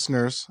the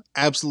listeners.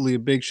 Absolutely a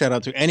big shout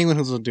out to anyone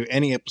who's going to do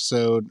any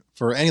episode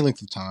for any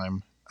length of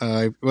time.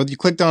 Whether you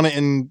clicked on it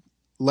and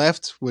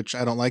left, which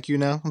I don't like you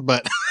now,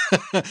 but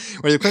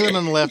whether you clicked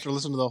on the left or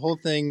listened to the whole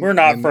thing, we're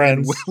not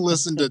friends. And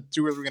listen to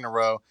 2 or 3 in a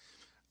row.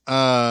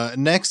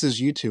 Next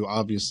is you two,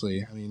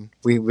 obviously. I mean,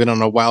 we've been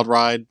on a wild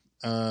ride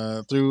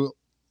through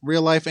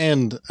real life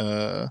and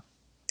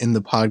in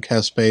the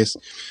podcast space.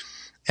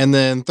 And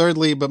then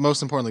thirdly, but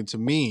most importantly to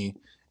me,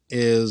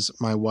 is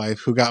my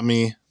wife, who got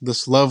me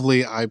this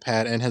lovely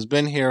iPad and has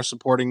been here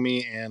supporting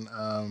me. And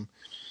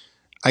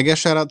I guess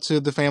shout out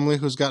to the family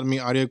who's gotten me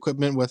audio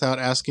equipment without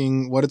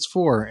asking what it's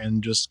for,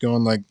 and just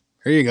going like,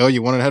 here you go,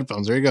 you wanted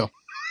headphones, there you go.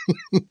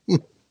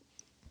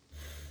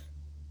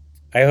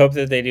 I hope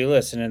that they do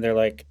listen and they're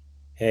like,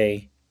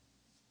 hey,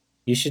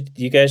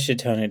 you guys should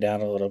tone it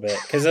down a little bit.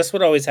 Because that's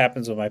what always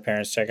happens when my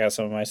parents check out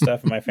some of my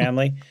stuff in my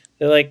family.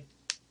 They're like,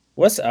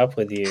 what's up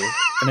with you?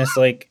 And it's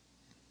like,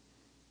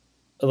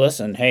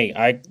 listen,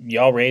 hey,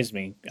 y'all raised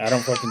me. I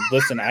don't fucking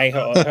listen. I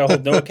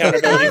hold no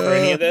accountability for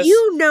any of this.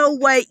 You know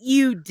what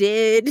you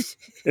did.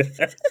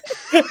 This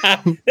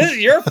is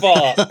your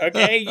fault,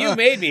 okay? You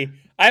made me.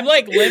 I'm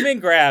like Lemon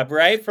Grab,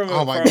 right?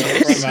 Oh my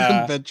gosh,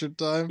 Adventure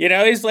Time. You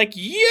know, he's like,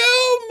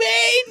 you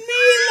made me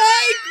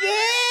like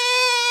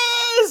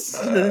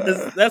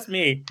this. That's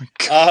me.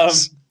 All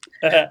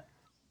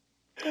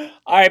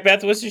right,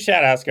 Beth, what's your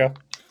shout outs? Go.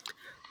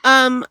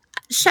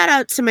 Shout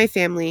out to my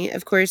family.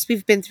 Of course,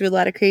 we've been through a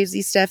lot of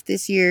crazy stuff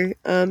this year.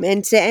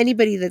 And to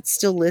anybody that's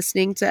still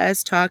listening to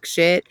us talk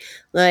shit,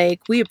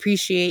 like, we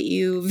appreciate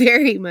you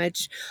very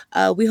much.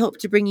 We hope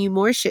to bring you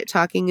more shit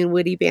talking and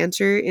witty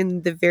banter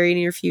in the very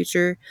near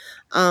future.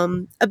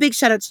 A big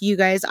shout out to you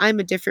guys. I'm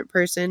a different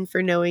person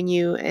for knowing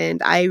you,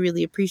 and I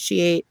really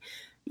appreciate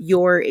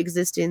your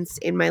existence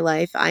in my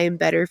life. I am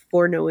better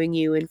for knowing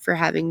you and for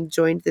having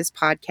joined this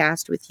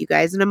podcast with you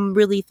guys. And I'm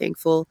really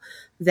thankful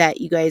that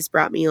you guys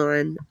brought me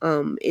on.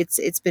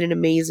 It's been an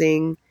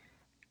amazing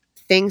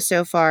thing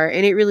so far,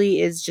 and it really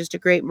is just a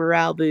great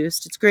morale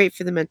boost. It's great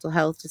for the mental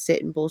health to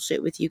sit and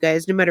bullshit with you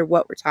guys, no matter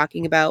what we're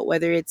talking about,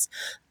 whether it's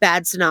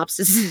bad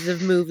synopsises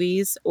of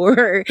movies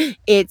or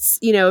it's,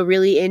 you know,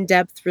 really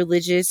in-depth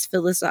religious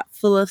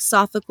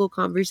philosophical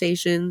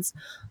conversations.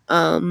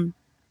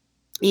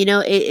 You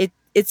know,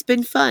 it's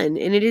been fun,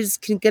 and it is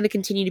going to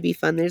continue to be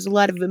fun. There's a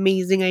lot of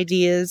amazing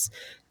ideas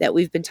that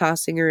we've been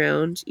tossing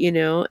around, you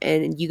know,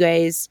 and you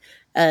guys,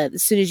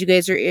 as soon as you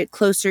guys are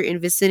closer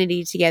in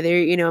vicinity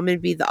together, you know, I'm going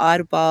to be the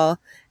oddball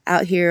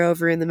out here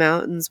over in the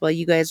mountains while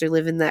you guys are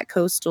living that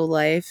coastal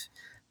life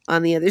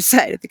on the other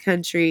side of the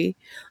country.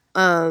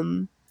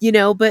 You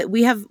know, but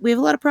we have a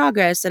lot of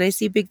progress, and I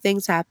see big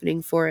things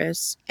happening for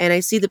us, and I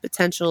see the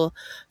potential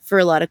for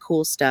a lot of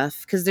cool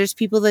stuff, because there's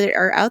people that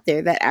are out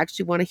there that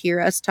actually want to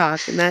hear us talk,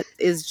 and that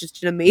is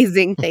just an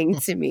amazing thing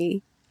to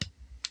me.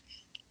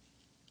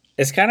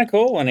 It's kind of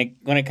cool when it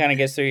kind of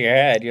gets through your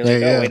head. You're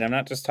like, Yeah, oh yeah. wait, I'm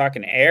not just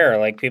talking air.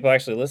 Like, people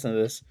actually listen to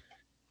this,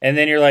 and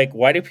then you're like,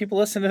 why do people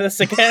listen to this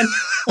again?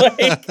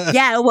 Like,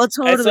 Yeah, well,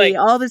 totally, like-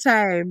 all the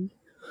time.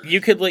 you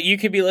could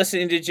be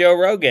listening to Joe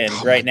Rogan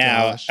Oh right my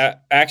now. gosh.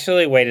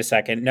 Actually, wait a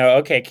second. No,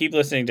 okay, keep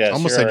listening to us.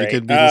 Almost You're said all you right.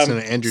 could be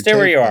listening to Andrew Stay Tate.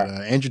 where you but,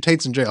 are. Andrew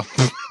Tate's in jail.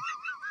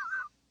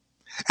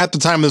 At the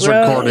time of this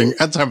Well- recording,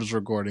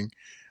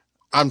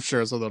 I'm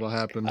sure so that'll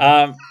happen.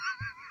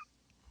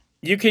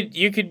 You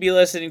could be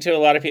listening to a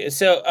lot of people.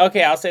 So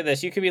okay, I'll say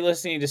this: you could be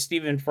listening to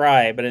Stephen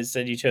Fry, but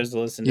instead you chose to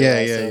listen to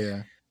us.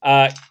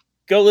 So,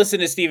 go listen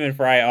to Stephen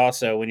Fry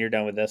also when you're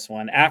done with this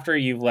one, after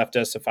you've left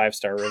us a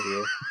 5-star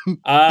review,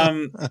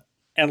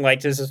 and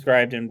liked and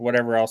subscribed and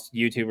whatever else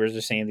YouTubers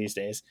are saying these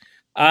days.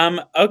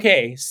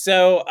 Okay,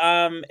 so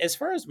as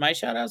far as my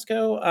shout outs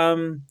go,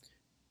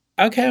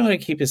 I kind of want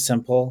to keep it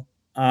simple.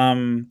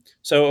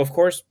 So of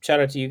course,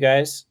 shout out to you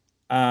guys.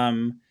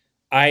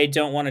 I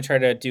don't want to try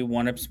to do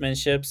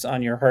one-upsmanships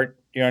on your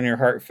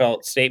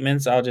heartfelt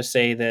statements. I'll just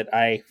say that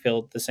I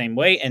feel the same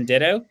way, and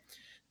ditto.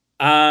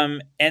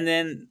 And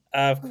then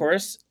of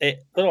course,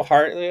 little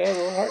heart.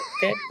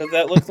 Okay,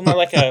 that looks more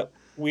like a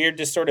weird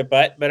distorted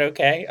butt, but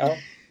okay.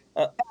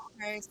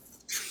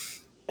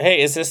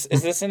 Hey, is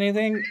this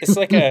anything? It's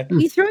like a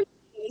You throwing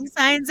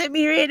signs at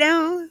me right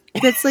now?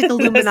 That's like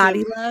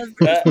Illuminati love.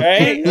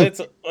 right. What's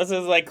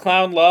this, like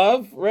clown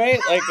love, right?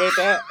 Like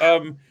that.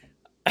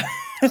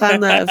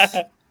 Clown love.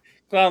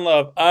 Clown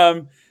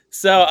love.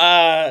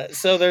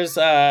 So there's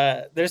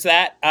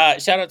that.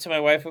 Shout out to my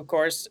wife, of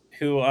course,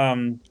 who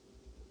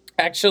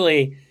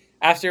actually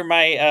after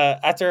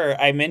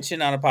I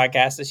mentioned on a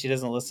podcast that she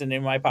doesn't listen to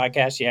my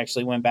podcast, she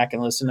actually went back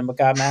and listened to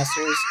Macabre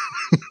Masters.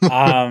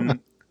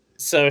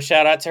 So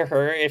shout out to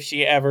her if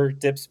she ever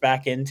dips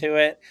back into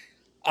it.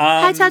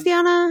 Hi,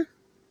 Tatiana.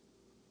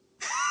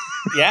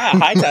 Yeah,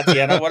 hi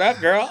Tatiana. What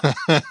up, girl?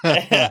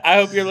 I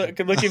hope you're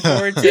looking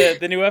forward to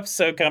the new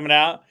episode coming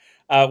out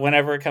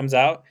whenever it comes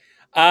out.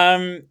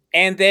 And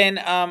then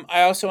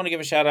I also want to give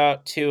a shout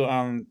out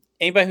to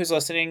anybody who's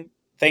listening.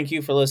 Thank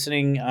you for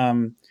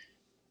listening.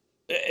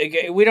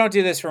 We don't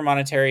do this for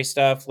monetary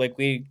stuff. Like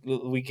we're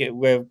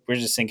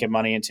just sinking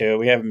money into it.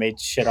 We haven't made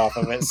shit off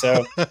of it.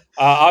 So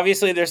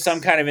obviously there's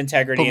some kind of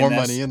integrity. Put more in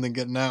this. money in than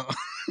getting out.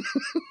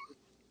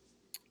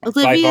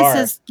 Olivia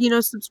says,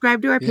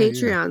 subscribe to our Yeah,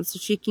 Patreon so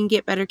she can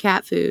get better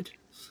cat food.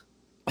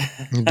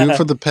 Do it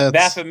for the pets.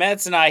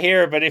 Baphomet's not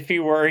here, but if he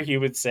were, he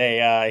would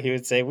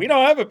say we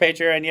don't have a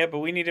Patreon yet, but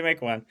we need to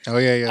make one. Oh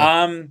yeah. Do it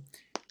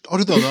on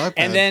the iPad.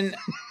 And then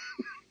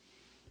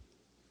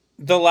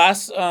the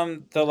last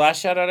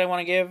shout out I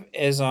want to give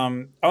is I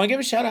want to give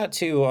a shout out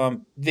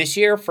to this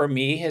year for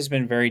me has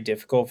been very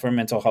difficult for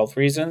mental health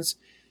reasons.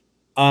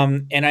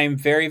 And I'm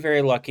very,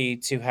 very lucky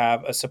to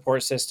have a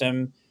support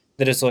system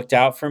that has looked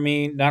out for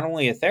me, not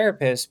only a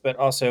therapist, but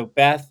also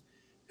Beth,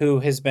 who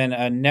has been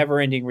a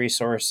never-ending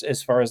resource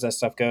as far as that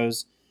stuff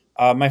goes.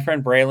 My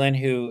friend Braylon,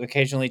 who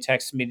occasionally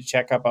texts me to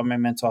check up on my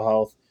mental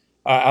health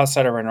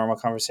outside of our normal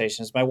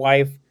conversations. My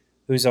wife,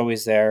 who's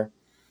always there.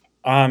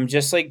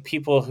 Just like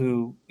people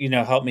who,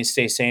 help me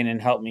stay sane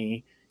and help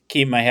me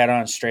keep my head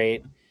on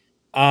straight.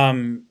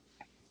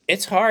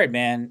 It's hard,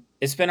 man.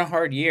 It's been a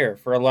hard year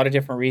for a lot of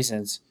different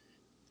reasons.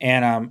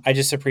 And I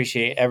just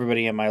appreciate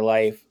everybody in my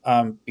life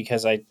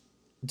because I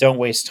don't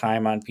waste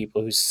time on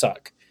people who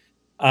suck.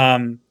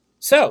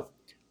 So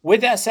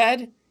with that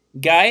said,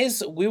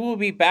 guys, we will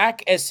be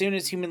back as soon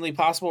as humanly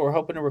possible. We're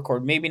hoping to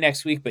record maybe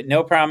next week, but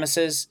no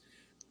promises.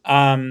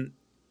 And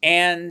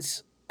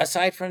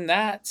aside from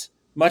that,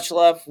 much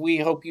love. We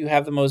hope you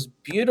have the most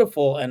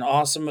beautiful and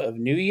awesome of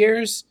New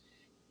Year's,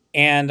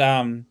 and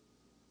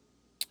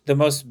the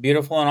most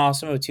beautiful and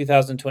awesome of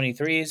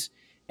 2023s.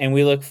 And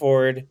we look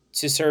forward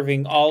to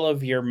serving all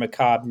of your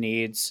macabre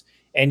needs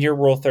and your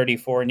Rule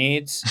 34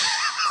 needs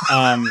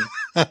going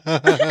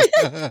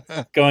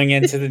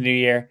into the new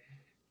year.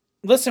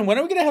 Listen, when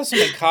are we going to have some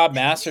Macabre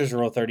Masters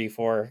Rule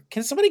 34?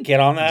 Can somebody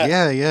get on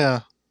that? Yeah.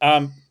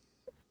 I'm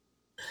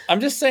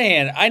just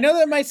saying. I know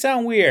that might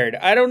sound weird.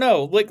 I don't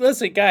know. Like,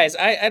 listen, guys,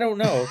 I don't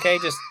know. Okay,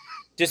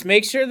 just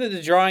make sure that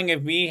the drawing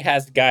of me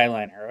has the guy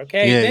liner.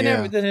 Okay, then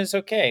everything is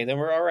okay. Then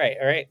we're all right.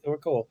 All right, we're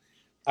cool.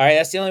 All right,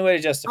 that's the only way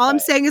to justify. All I'm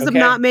saying is okay? I'm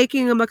not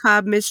making a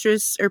Macabre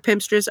Mistress or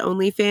Pimpstress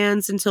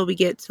OnlyFans until we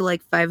get to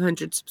like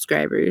 500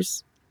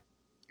 subscribers.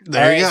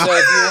 There you go. So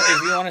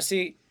if you want to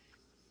see.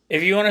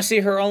 If you want to see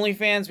her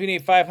OnlyFans, we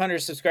need 500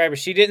 subscribers.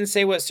 She didn't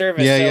say what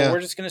service, so we're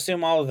just going to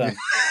assume all of them.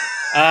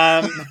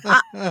 All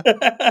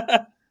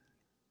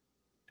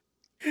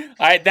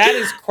right, that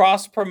is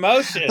cross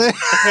promotion. All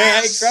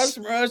right, cross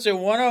promotion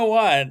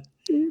 101.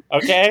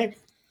 Okay,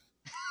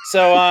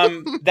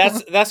 so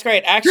that's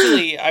great.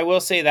 Actually, I will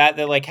say that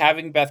like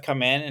having Beth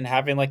come in and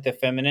having like the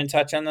feminine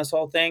touch on this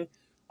whole thing.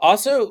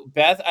 Also,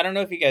 Beth, I don't know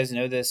if you guys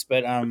know this,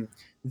 but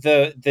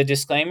the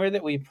disclaimer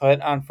that we put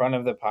on front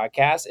of the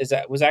podcast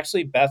was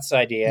actually Beth's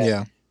idea.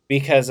 Yeah,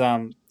 because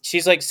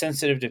she's like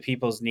sensitive to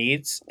people's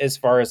needs as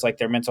far as like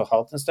their mental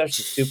health and stuff.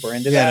 She's super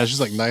into that. Yeah, she's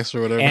like nice or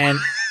whatever. And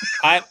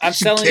I'm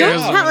selling it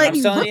out. I'm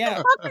selling it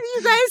out. What are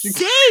you guys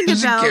saying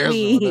about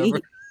me?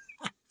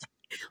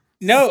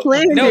 No,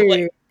 like,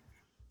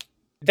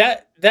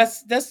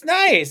 that's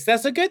nice.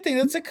 That's a good thing.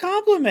 That's a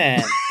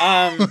compliment.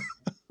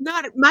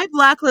 Not my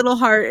black little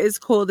heart is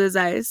cold as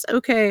ice.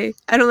 Okay,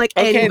 I don't like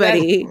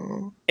anybody.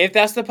 If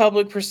that's the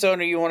public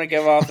persona you want to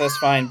give off, that's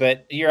fine.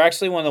 But you're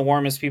actually one of the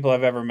warmest people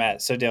I've ever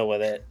met, so deal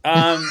with it.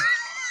 But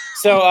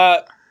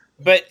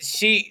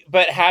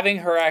having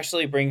her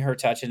actually bring her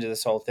touch into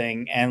this whole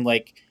thing and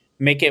like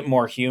make it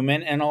more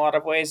human in a lot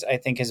of ways, I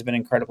think has been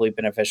incredibly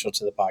beneficial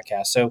to the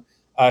podcast. So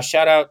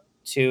shout out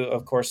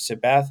of course, to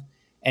Beth,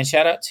 and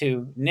shout out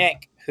to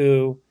Nick,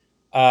 who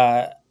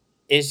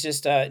is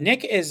just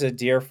Nick is a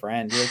dear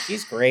friend. Like,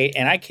 he's great,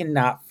 and I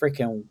cannot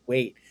freaking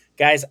wait.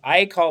 Guys,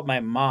 I called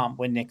my mom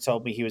when Nick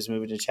told me he was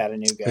moving to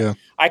Chattanooga. Yeah.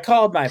 I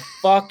called my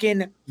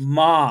fucking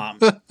mom.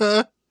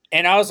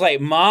 And I was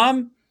like,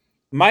 Mom,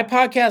 my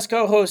podcast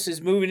co-host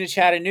is moving to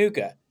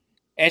Chattanooga.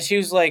 And she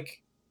was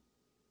like,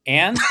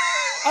 and?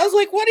 I was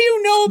like, what do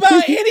you know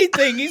about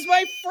anything? He's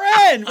my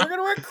friend. We're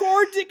going to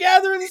record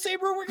together in the same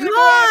room. We're going to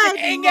go out and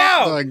hang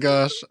out. Oh my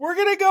gosh. We're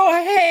going to go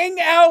hang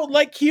out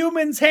like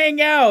humans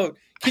hang out.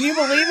 Can you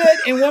believe it?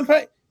 In one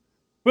point,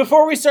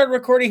 before we started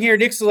recording here,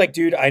 Nick's like,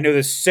 dude, I know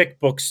this sick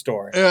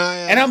bookstore.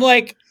 And I'm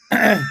like,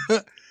 I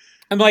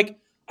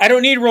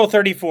don't need Rule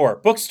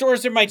 34.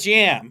 Bookstores are my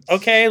jam.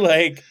 Okay.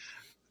 Like,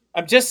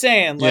 I'm just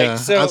saying, like,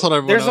 so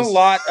there's a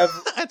lot of.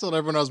 I told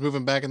everyone I was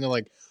moving back, and they're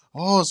like,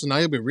 oh, so now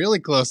you'll be really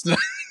close.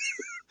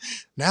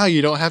 Now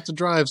you don't have to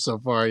drive so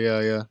far.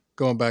 Yeah.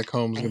 Going back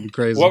home is going to be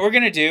crazy. What we're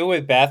going to do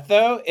with Beth,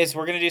 though, is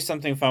we're going to do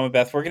something fun with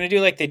Beth. We're going to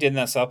do like they did in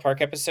that South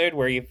Park episode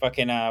where you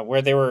fucking,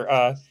 where they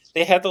were,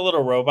 they had the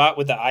little robot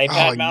with the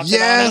iPad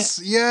mounted on it.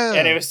 Yeah.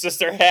 And it was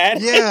just her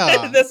head.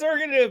 Yeah. That's what we're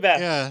going to do with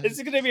Beth. Yeah. This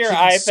is going to be her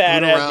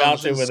iPad head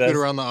mounted with us. Scoot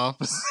around the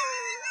office.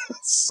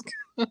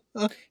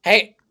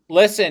 Hey,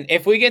 listen,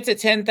 if we get to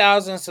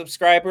 10,000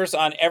 subscribers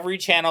on every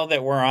channel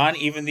that we're on,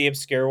 even the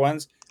obscure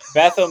ones,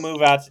 Beth will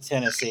move out to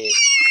Tennessee.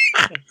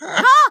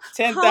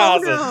 10,000. Oh,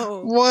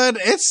 no. What?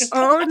 It's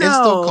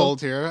still cold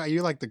here.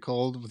 You like the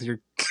cold with your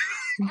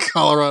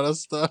Colorado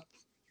stuff?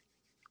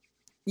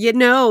 You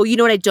know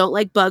what I don't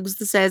like? Bugs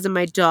the size of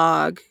my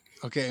dog.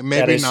 Okay,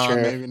 maybe not.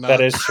 True. Maybe not.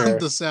 That is true.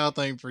 The South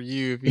ain't for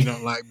you if you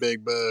don't like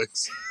big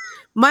bugs.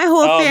 My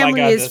whole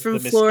family is from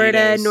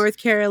Florida, North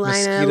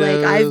Carolina.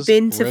 Like, I've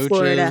been to roaches.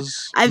 Florida.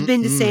 I've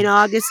been to St.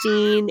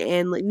 Augustine,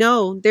 and like,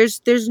 no,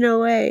 there's no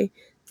way.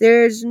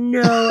 There's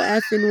no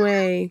effing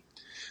way.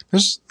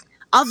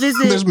 I'll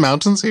visit. There's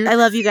mountains here. I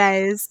love you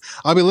guys.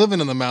 I'll be living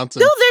in the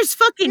mountains. No, there's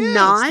fucking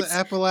not.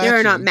 There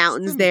are not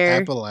mountains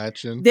there.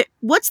 Appalachian.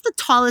 What's the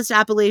tallest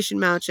Appalachian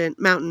mountain?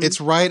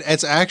 It's right.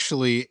 It's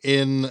actually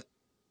in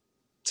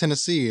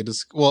Tennessee. It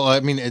is. Well,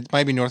 I mean, it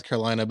might be North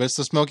Carolina, but it's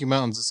the Smoky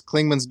Mountains. It's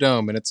Clingman's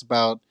Dome, and it's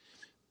about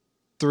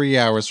 3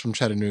 hours from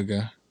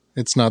Chattanooga.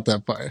 It's not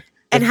that far.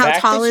 And how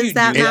tall is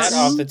that mountain?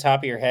 Off the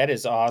top of your head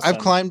is awesome. I've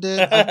climbed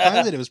it.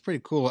 It was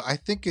pretty cool. I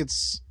think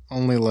it's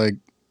only like.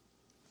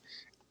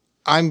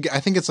 I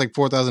think it's like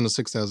 4,000 to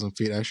 6,000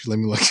 feet. Actually, let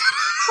me look.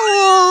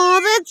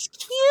 Oh, that's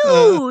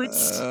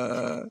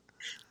cute.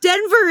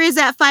 Denver is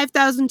at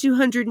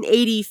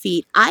 5,280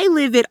 feet. I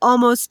live at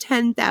almost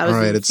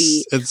 10,000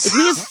 feet. It's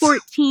we have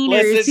 14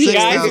 Listen,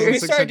 guys, when we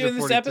started doing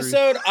this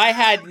episode, I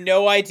had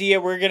no idea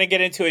we were going to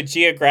get into a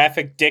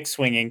geographic dick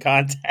swinging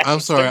contest. I'm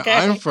sorry. Okay?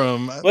 I'm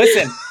from.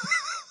 Listen,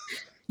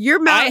 your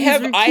mountains are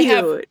cute. I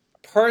have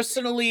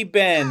personally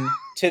been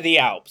to the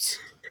Alps.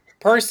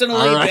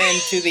 Personally All right. been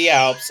to the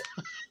Alps.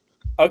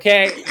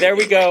 Okay, there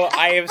we go.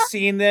 I have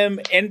seen them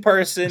in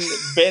person,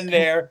 been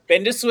there,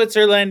 been to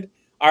Switzerland.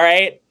 All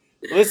right.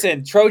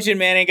 Listen, Trojan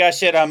man ain't got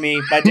shit on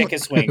me. My dick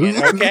is swinging.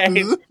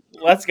 Okay.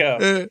 Let's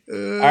go.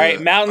 All right.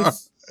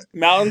 Mountains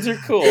are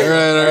cool. All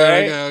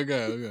right.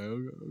 Okay. Okay.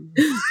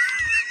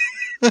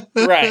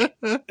 Right.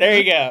 There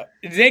you go.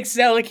 Nick's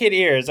delicate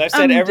ears. I've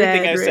said I'm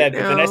everything dead I've right said,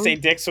 but then I now. say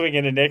dick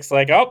swinging and Nick's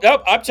like, oh,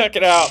 I'm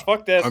checking it out.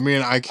 Fuck this. I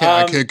mean, I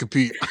can't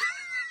compete.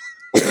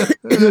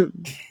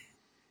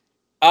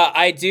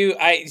 I do.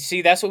 I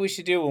see. That's what we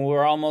should do when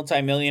we're all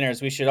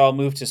multimillionaires. We should all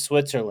move to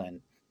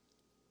Switzerland.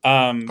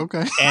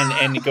 Okay.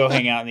 And go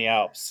hang out in the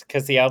Alps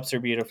because the Alps are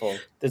beautiful.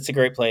 It's a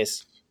great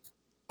place.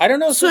 I don't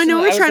know. So I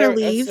know Switzerland- we're was trying to there- I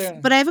was leave, there-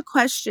 but I have a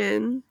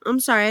question.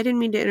 I'm sorry, I didn't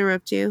mean to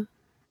interrupt you.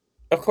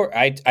 of course,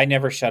 I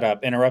never shut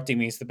up. Interrupting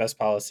me is the best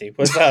policy.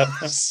 What's up?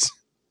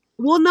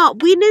 Well, no,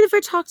 we never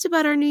talked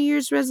about our New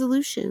Year's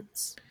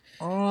resolutions.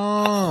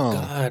 Oh,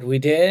 God, we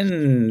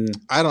didn't.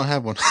 I don't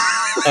have one.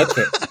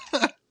 Okay.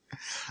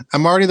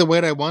 I'm already the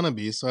weight I want to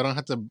be, so I don't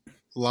have to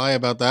lie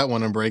about that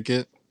one and break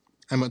it.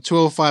 I'm at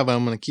 205.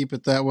 I'm going to keep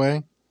it that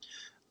way.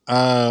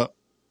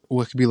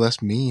 What could be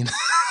less mean?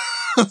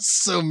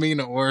 So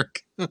mean at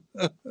work.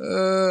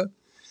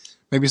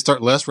 Maybe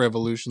start less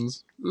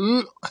revolutions.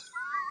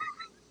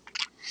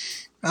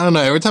 I don't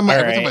know. Every time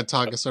I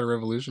talk, I start a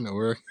revolution at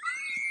work.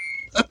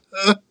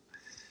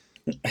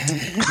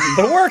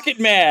 The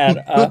working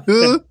man. I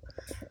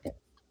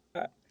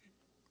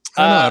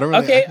don't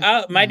really. Okay.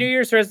 My New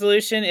Year's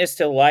resolution is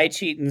to lie,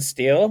 cheat, and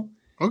steal.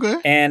 Okay.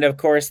 And of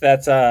course,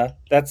 that's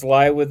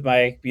lie with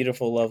my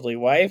beautiful, lovely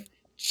wife,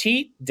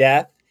 cheat,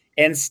 death,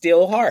 and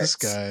steal hearts.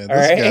 This guy. All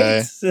right?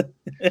 Is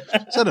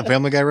that a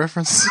Family Guy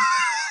reference?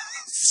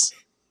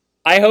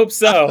 I hope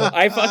so.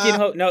 I fucking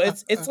hope. No,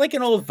 it's like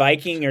an old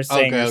Viking or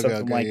saying or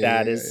something like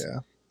that. Is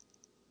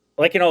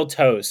like an old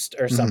toast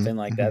or something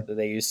like that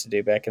they used to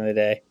do back in the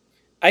day.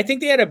 I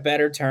think they had a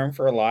better term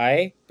for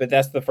lie, but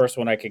that's the first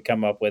one I could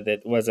come up with.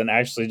 It wasn't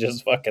actually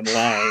just fucking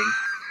lying.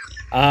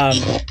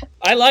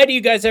 I lie to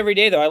you guys every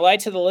day, though. I lie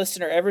to the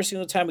listener every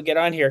single time we get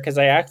on here because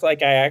I act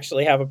like I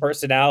actually have a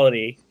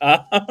personality.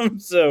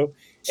 So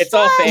it's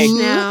all fake.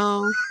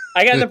 No.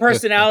 I got the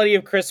personality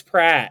of Chris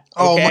Pratt.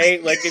 Okay,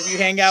 like if you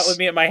hang out with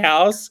me at my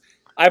house,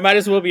 I might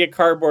as well be a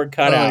cardboard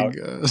cutout.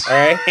 All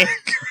right.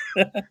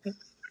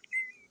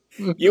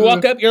 You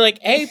walk up, you're like,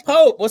 "Hey,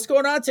 Pope, what's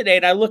going on today?"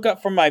 And I look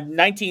up from my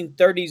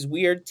 1930s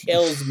Weird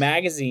Tales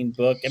magazine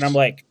book, and I'm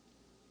like,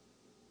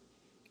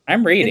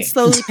 "I'm reading." And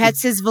slowly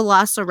pets his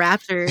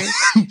velociraptor.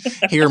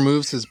 He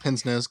removes his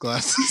pince nez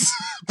glasses.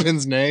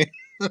 Pince nez.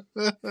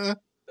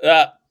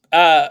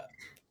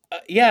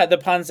 Yeah, the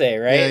Ponce,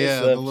 right?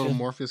 Yeah, the little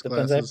Morpheus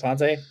glasses.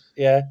 Ponce.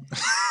 Yeah.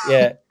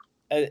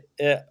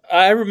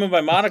 I removed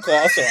my monocle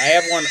also. I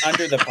have one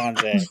under the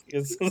Ponce.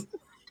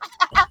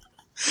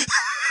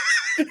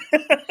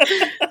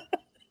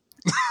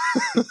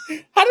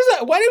 How does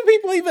that? Why do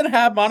people even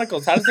have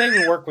monocles? How does that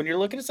even work? When you're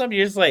looking at something,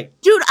 you're just like,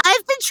 dude,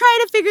 I've been trying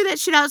to figure that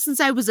shit out since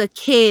I was a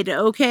kid.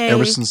 Okay,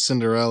 ever since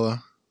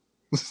Cinderella.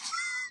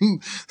 The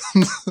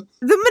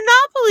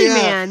Monopoly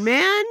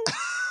man,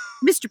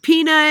 Mr.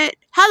 Peanut.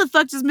 How the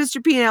fuck does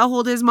Mr. Peanut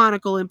hold his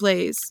monocle in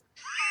place?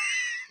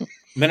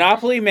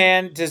 Monopoly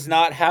Man does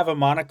not have a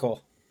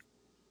monocle.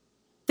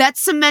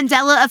 That's some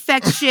Mandela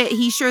effect shit.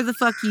 He sure the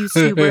fuck used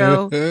to,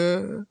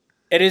 bro.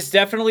 It is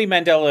definitely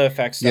Mandela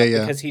effect stuff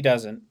because he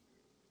doesn't.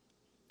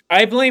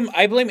 I blame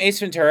Ace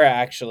Ventura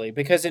actually,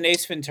 because in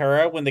Ace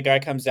Ventura, when the guy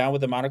comes down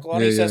with the monocle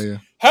on, he says,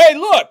 "Hey,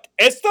 look,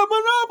 it's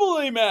the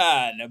Monopoly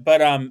Man."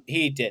 But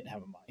he didn't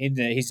have a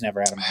monocle. He's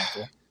never had a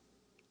monocle.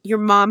 Your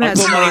mom has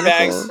Uncle a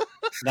Moneybags, monocle.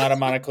 not a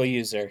monocle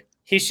user.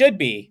 He should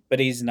be, but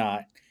he's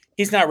not.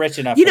 He's not rich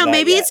enough. You for know, that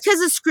maybe yet. it's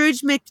because of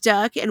Scrooge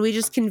McDuck, and we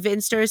just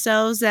convinced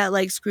ourselves that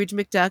like Scrooge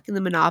McDuck and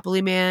the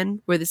Monopoly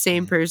Man were the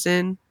same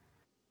person.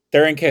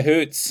 They're in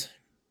cahoots.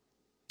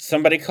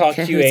 Somebody call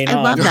QAnon.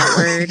 I love that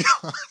word.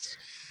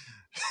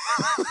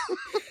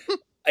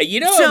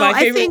 You know, so my I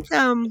favorite.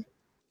 think.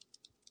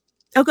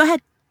 Oh, go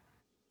ahead.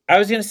 I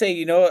was gonna say,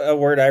 you know, a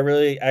word I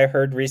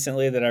heard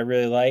recently that I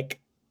really like.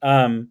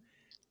 Copacetic.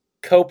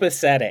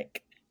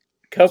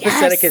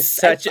 Copacetic is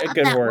such a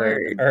good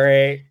word. All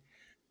right.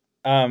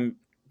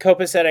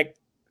 Copacetic,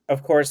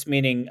 of course,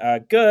 meaning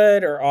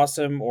good or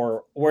awesome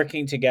or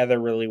working together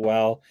really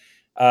well.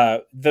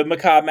 The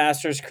Macabre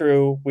Masters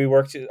crew,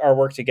 our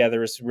work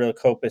together is real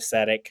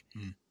copacetic.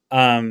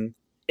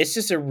 It's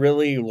just a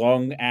really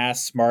long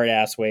ass, smart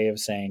ass way of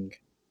saying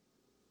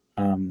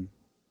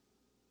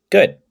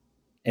good.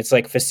 It's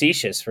like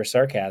facetious for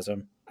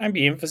sarcasm. I'm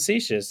being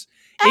facetious.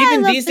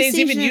 Even these days,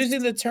 even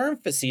using the term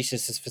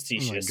facetious is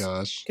facetious. Oh my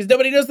gosh. Because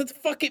nobody knows what the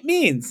fuck it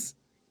means.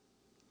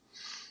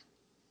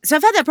 So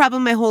I've had that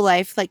problem my whole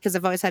life, like, because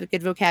I've always had a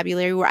good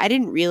vocabulary, where I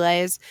didn't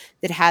realize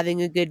that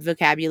having a good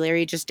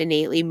vocabulary just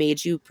innately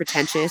made you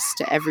pretentious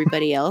to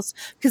everybody else.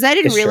 Because I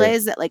didn't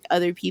realize that, like,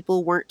 other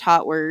people weren't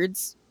taught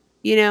words,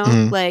 you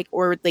know,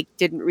 or, like,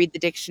 didn't read the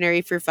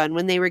dictionary for fun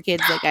when they were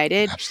kids like I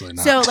did. Absolutely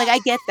not. So, like, I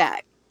get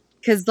that.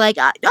 Because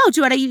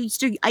dude,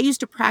 I used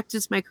to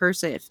practice my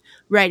cursive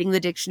writing the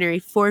dictionary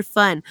for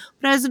fun,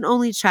 but I was an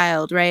only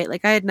child, right?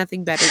 Like I had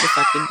nothing better to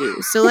fucking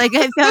do, so like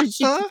I found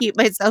shit to keep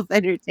myself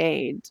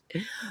entertained.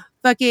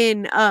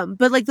 Fucking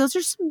but like those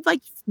are some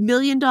like $1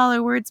 million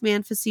words,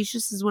 man.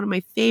 Facetious is one of my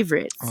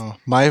favorites. Oh,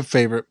 my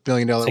favorite $1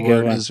 million It's a good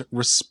word one. is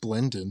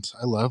resplendent.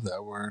 I love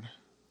that word.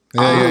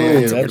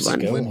 That's a good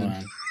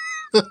Resplendent.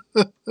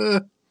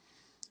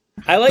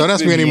 I like Don't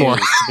ask me anymore.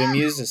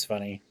 Bemused is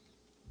funny.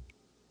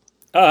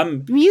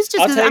 Bemused is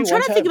I'll good. tell I'm you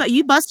trying one to think time- about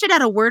you busted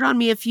out a word on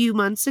me a few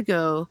months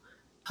ago,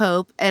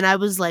 Hope, and I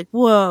was like,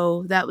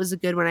 whoa, that was a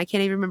good one. I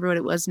can't even remember what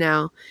it was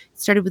now. It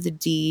started with a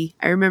D.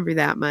 I remember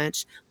that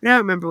much, but I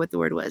don't remember what the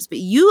word was. But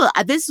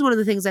this is one of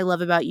the things I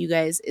love about you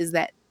guys is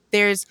that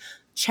there's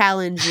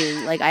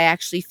challenging. Like I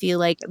actually feel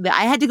like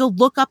I had to go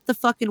look up the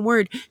fucking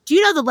word. Do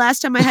you know the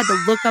last time I had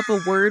to look up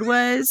a word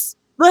was?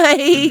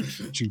 Like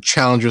You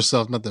challenge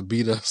yourself not to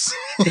beat us.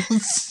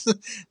 It's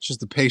just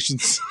the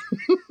patience.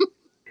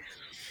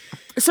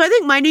 So I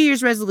think my New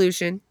Year's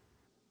resolution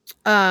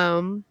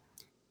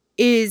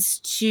is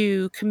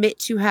to commit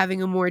to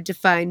having a more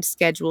defined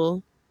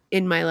schedule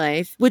in my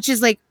life, which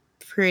is like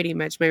pretty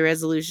much my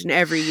resolution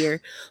every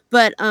year.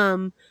 But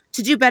to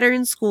do better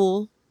in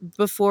school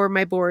before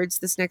my boards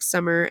this next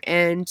summer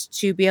and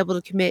to be able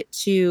to commit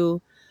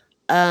to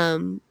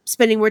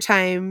spending more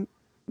time,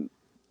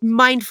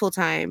 mindful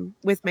time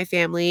with my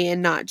family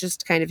and not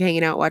just kind of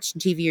hanging out watching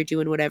TV or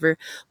doing whatever,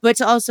 but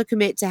to also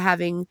commit to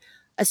having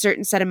a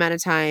certain set amount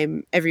of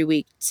time every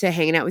week to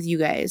hanging out with you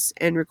guys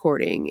and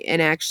recording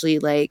and actually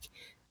like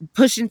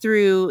pushing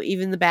through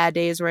even the bad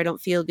days where I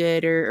don't feel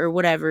good or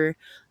whatever.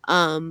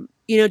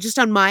 Just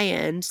on my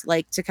end,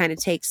 like to kind of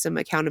take some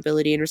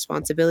accountability and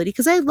responsibility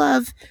because I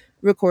love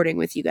recording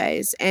with you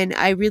guys and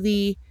I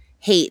really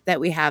hate that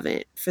we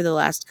haven't for the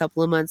last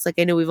couple of months. Like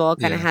I know we've all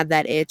kind of had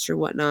that itch or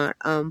whatnot.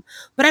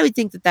 But I would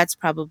think that that's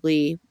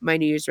probably my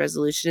New Year's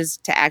resolution is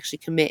to actually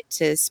commit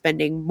to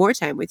spending more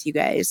time with you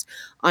guys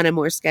on a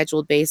more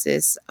scheduled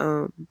basis.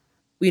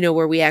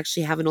 Where we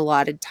actually have an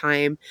allotted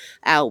time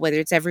out, whether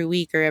it's every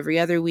week or every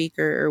other week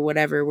or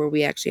whatever, where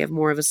we actually have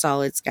more of a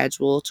solid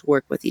schedule to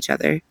work with each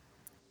other.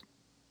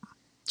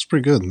 It's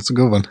pretty good. It's a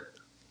good one.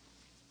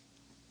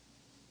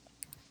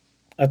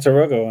 That's a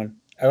real good one.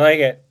 I like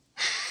it.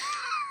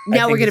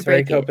 Now we're gonna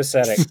break very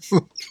copacetic.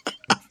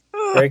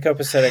 Very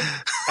copacetic.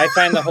 I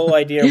find the whole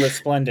idea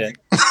resplendent.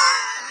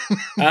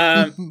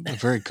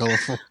 Very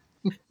colorful.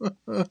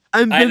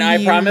 And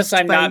I promise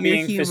I'm not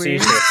being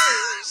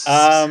facetious.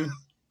 All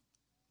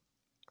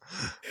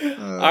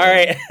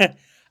right.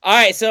 All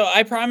right. So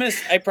I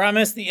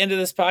promised the end of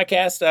this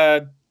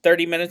podcast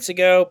 30 minutes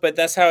ago, but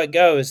that's how it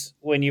goes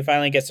when you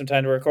finally get some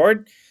time to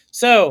record.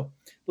 So,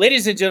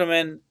 ladies and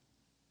gentlemen,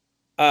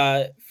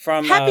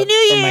 from Happy New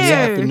Year!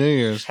 Happy New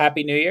Year's.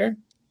 Happy New Year.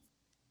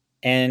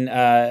 And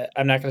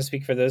I'm not going to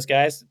speak for those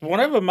guys. One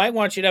of them might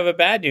want you to have a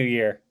bad New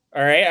Year.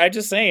 All right? I'm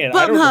just saying.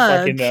 I don't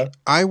fucking know.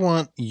 I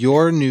want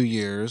your New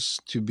Year's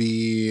to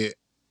be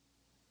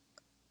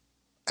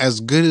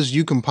as good as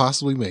you can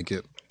possibly make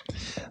it.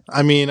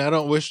 I mean, I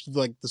don't wish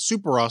like the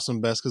super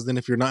awesome best because then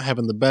if you're not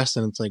having the best,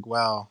 then it's like,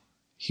 wow,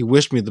 he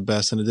wished me the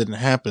best and it didn't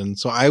happen.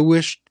 So I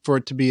wish for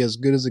it to be as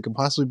good as it can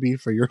possibly be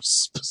for your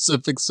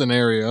specific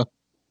scenario.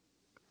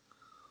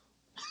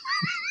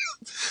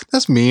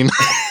 That's mean.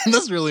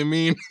 That's really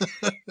mean.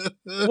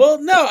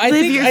 Well, no, I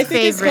think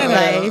it's kind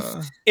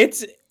life.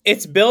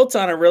 It's built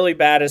on a really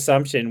bad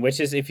assumption, which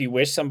is if you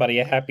wish somebody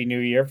a happy new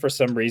year for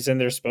some reason,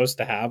 they're supposed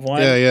to have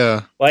one.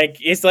 Yeah. Like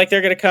it's like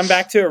they're gonna come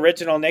back to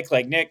original Nick,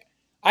 like Nick,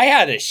 I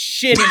had a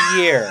shitty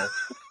year.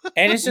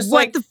 And it's just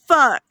what the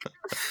fuck?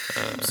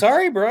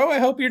 Sorry, bro. I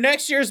hope your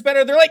next year is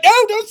better. They're like, no,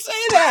 don't say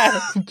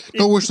that.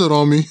 Don't wish that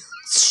on me.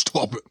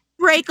 Stop it.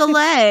 Break a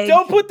leg.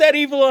 Don't put that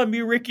evil on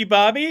me, Ricky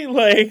Bobby.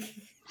 Like,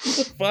 what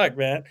the fuck,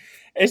 man?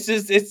 It's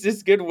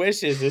just good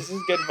wishes. This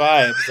is good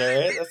vibes. All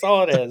right, that's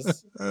all it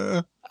is.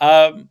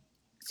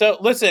 So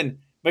listen,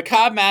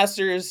 Macabre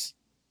Masters.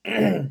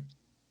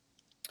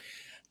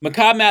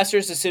 Macabre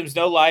Masters assumes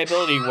no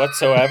liability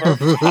whatsoever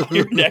for how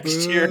your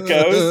next year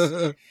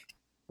goes.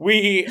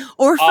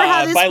 Or for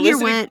how this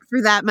year went,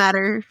 for that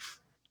matter.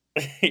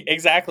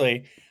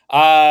 Exactly.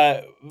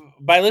 By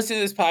listening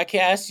to this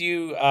podcast,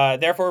 you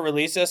therefore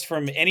release us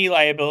from any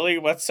liability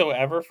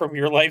whatsoever from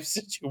your life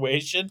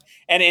situation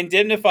and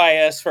indemnify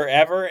us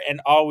forever and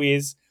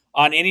always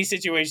on any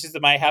situations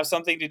that might have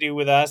something to do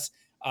with us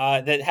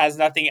that has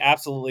nothing,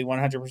 absolutely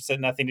 100%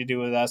 nothing to do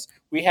with us.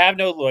 We have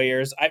no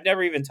lawyers. I've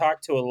never even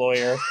talked to a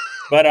lawyer,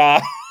 but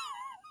I'm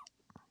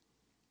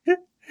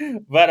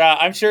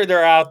sure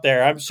they're out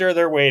there. I'm sure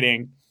they're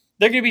waiting.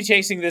 They're going to be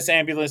chasing this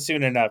ambulance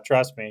soon enough.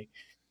 Trust me.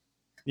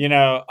 You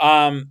know,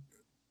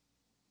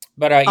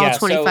 but all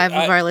 25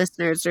 of our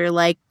listeners are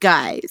like,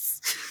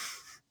 guys.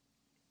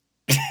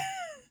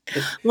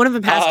 One of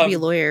them has to be a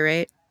lawyer,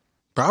 right?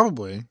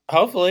 Probably.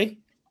 Hopefully.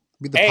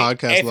 Be the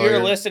podcast if lawyer.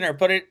 you're a listener,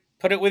 put it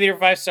with your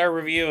 5-star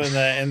review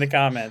in the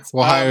comments.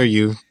 We'll hire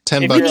you.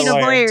 $10 $10 a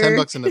lawyer.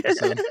 $10 an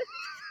episode.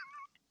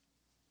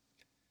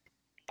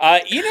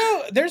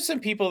 There's some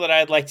people that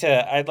I'd like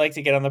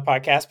to get on the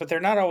podcast, but they're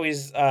not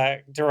always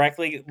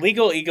directly.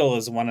 Legal Eagle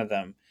is one of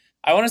them.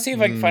 I want to see if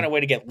I can find a way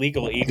to get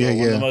Legal Eagle,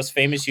 one of the most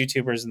famous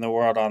YouTubers in the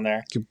world, on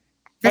there.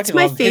 That's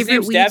my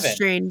favorite weed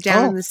strain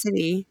down in the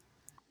city.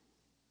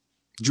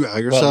 Did you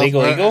out yourself?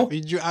 Legal Eagle?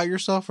 Did you out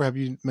yourself, or have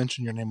you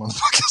mentioned your name on the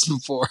podcast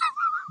before?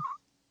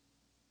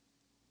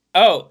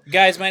 Oh,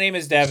 guys, my name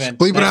is Devin.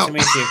 Bleep nice it out. to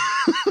meet you.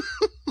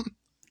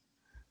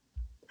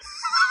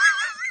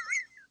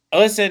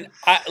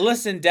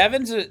 Listen,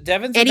 Devin's a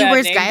and he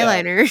wears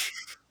guyliner.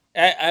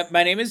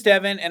 My name is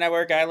Devin, and I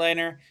wear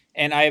guyliner,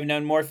 and I have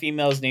known more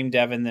females named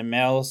Devin than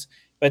males,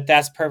 but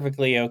that's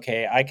perfectly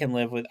okay. I can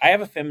live with. I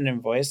have a feminine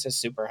voice that's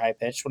super high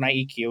pitched. When I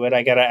EQ it,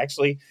 I gotta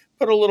actually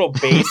put a little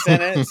bass in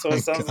it, so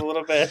it sounds a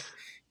little bit,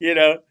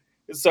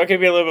 so it can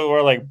be a little bit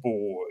more like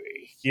boy,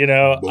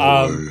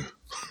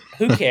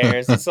 Who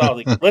cares? It's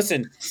all.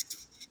 Listen,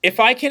 if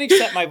I can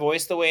accept my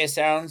voice the way it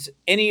sounds,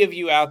 any of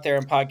you out there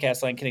in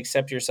podcast land can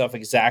accept yourself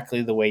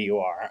exactly the way you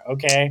are.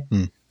 Okay,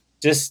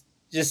 just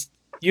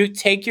you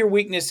take your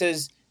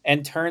weaknesses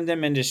and turn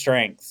them into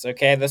strengths.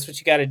 Okay, that's what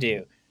you got to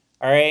do.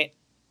 All right,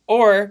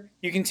 or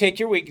you can take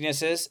your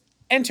weaknesses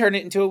and turn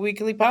it into a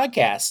weekly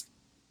podcast.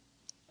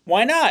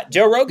 Why not?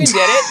 Joe Rogan did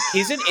it.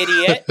 He's an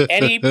idiot,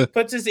 and he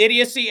puts his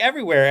idiocy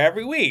everywhere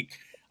every week.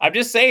 I'm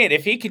just saying,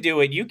 if he can do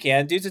it, you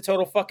can. Dude's a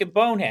total fucking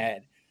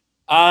bonehead.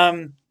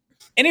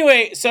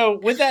 Anyway, so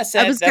with that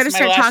said, I was going to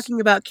start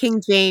talking about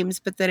King James,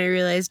 but then I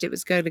realized it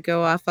was going to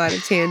go off on a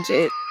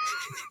tangent.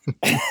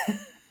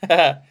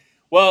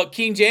 Well,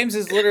 King James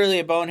is literally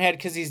a bonehead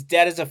because he's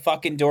dead as a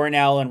fucking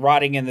doornail and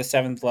rotting in the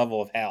 7th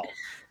level of hell.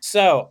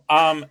 So,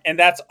 and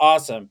that's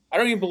awesome. I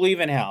don't even believe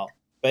in hell,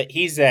 but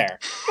he's there.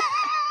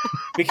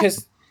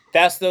 Because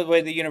that's the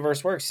way the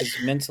universe works. Is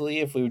mentally,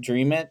 if we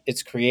dream it,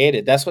 it's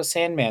created. That's what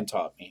Sandman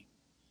taught me.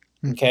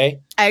 Okay?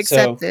 I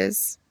accept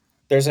this.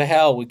 There's a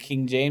hell with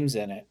King James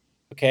in it.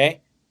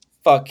 Okay?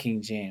 Fuck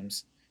King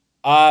James.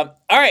 All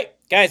right,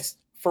 guys.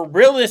 For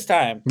real this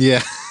time. Yeah.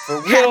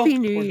 For real. Happy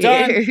New We're Year.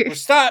 done. We're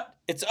stopped.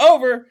 It's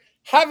over.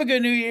 Have a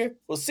good New Year.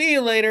 We'll see you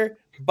later.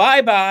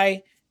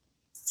 Bye-bye.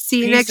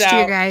 See you Peace next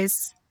year, out.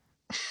 guys.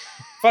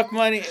 Fuck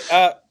money.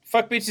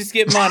 Fuck bitches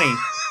get money.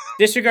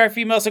 Disregard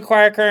females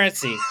acquire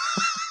currency.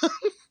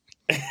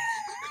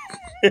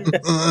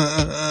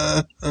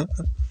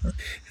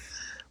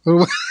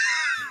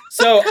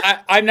 So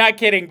I'm not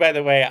kidding, by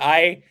the way.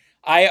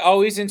 I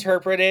always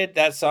interpreted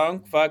that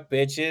song, fuck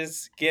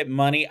bitches, get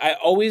money. I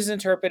always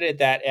interpreted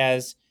that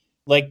as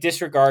like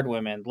disregard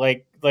women,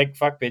 like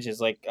fuck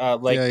bitches, like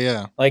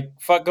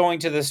fuck going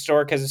to the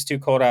store because it's too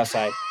cold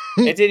outside.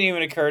 It didn't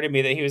even occur to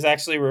me that he was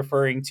actually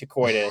referring to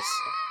coitus.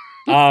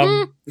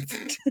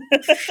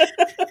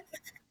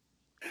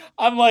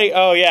 I'm like,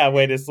 oh yeah,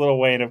 wait, it's Lil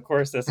Wayne. Of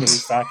course, that's what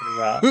he's talking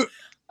about.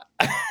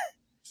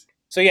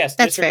 So yes,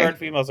 That's disregard fair.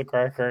 females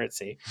acquire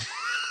currency.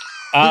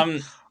 I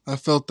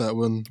felt that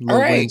when Lil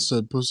right. Wayne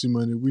said pussy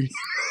money weed.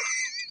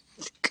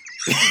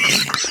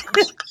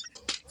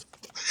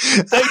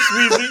 Thanks,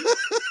 Weezy.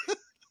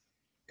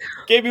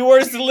 Gave me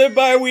words to live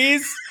by,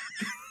 Weez.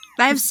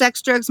 I have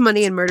sex, drugs,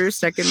 money, and murder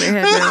stuck in my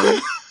head now.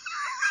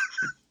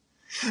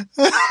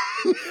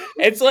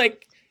 It's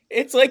like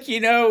it's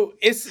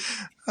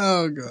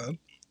Oh god.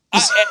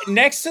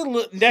 next to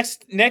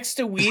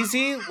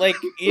Weezy, like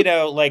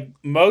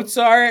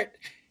Mozart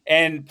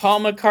and Paul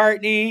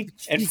McCartney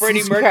and Jesus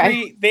Freddie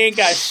Mercury, they ain't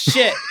got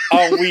shit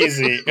on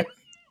Weezy.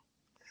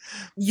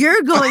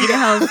 You're going to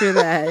hell for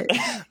that.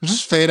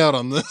 Just fade out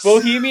on this.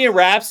 Bohemian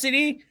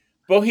Rhapsody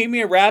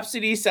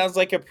sounds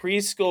like a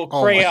preschool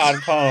Oh my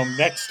crayon poem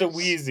next to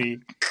Wheezy.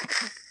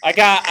 I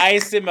got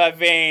ice in my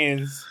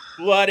veins,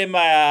 blood in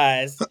my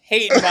eyes,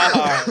 hate in my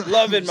heart,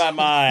 love in my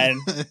mind.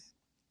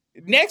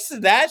 Next to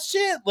that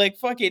shit, like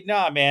fuck it,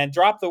 nah, man.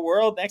 Drop the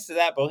World. Next to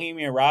that,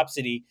 Bohemian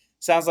Rhapsody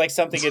sounds like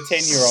something a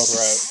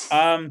 10-year-old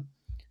wrote.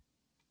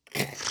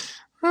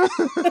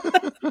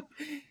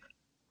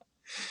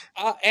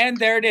 And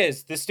there it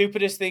is, the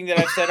stupidest thing that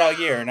I've said all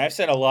year, and I've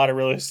said a lot of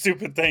really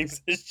stupid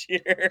things this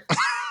year.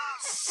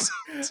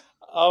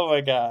 Oh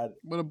my god!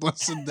 What a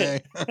blessed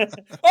day.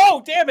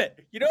 Oh damn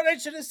it! You know what I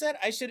should have said?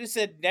 I should have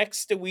said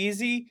next to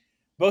Wheezy,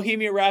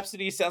 Bohemian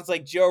Rhapsody sounds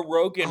like Joe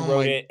Rogan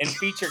wrote it and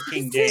featured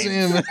King James.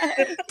 Damn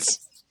it.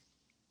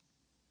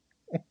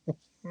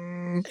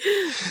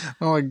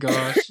 Oh my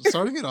gosh.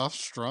 Starting it off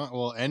strong.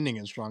 Well, ending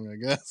it strong, I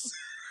guess.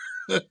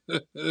 No,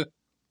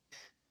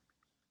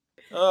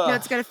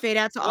 it's got to fade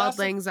out to Auld Awesome.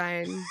 Lang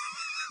Syne.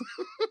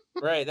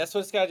 Right, that's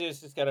what it's got to do. It's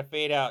just got to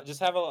fade out. Just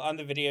have on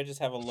the video. Just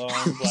have a long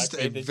black Just a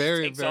fade that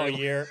very, takes all very-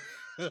 year.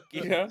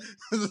 You know,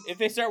 if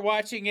they start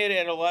watching it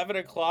at 11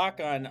 o'clock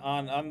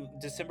on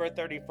December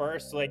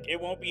 31st, like it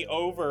won't be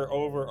over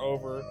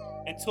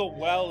until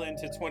well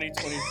into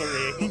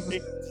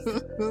 2023.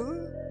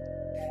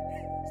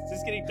 It's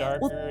just getting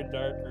darker and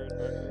darker and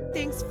darker.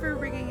 Thanks for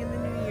bringing in the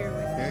new year with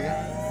me. Yeah,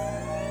 yeah. guys.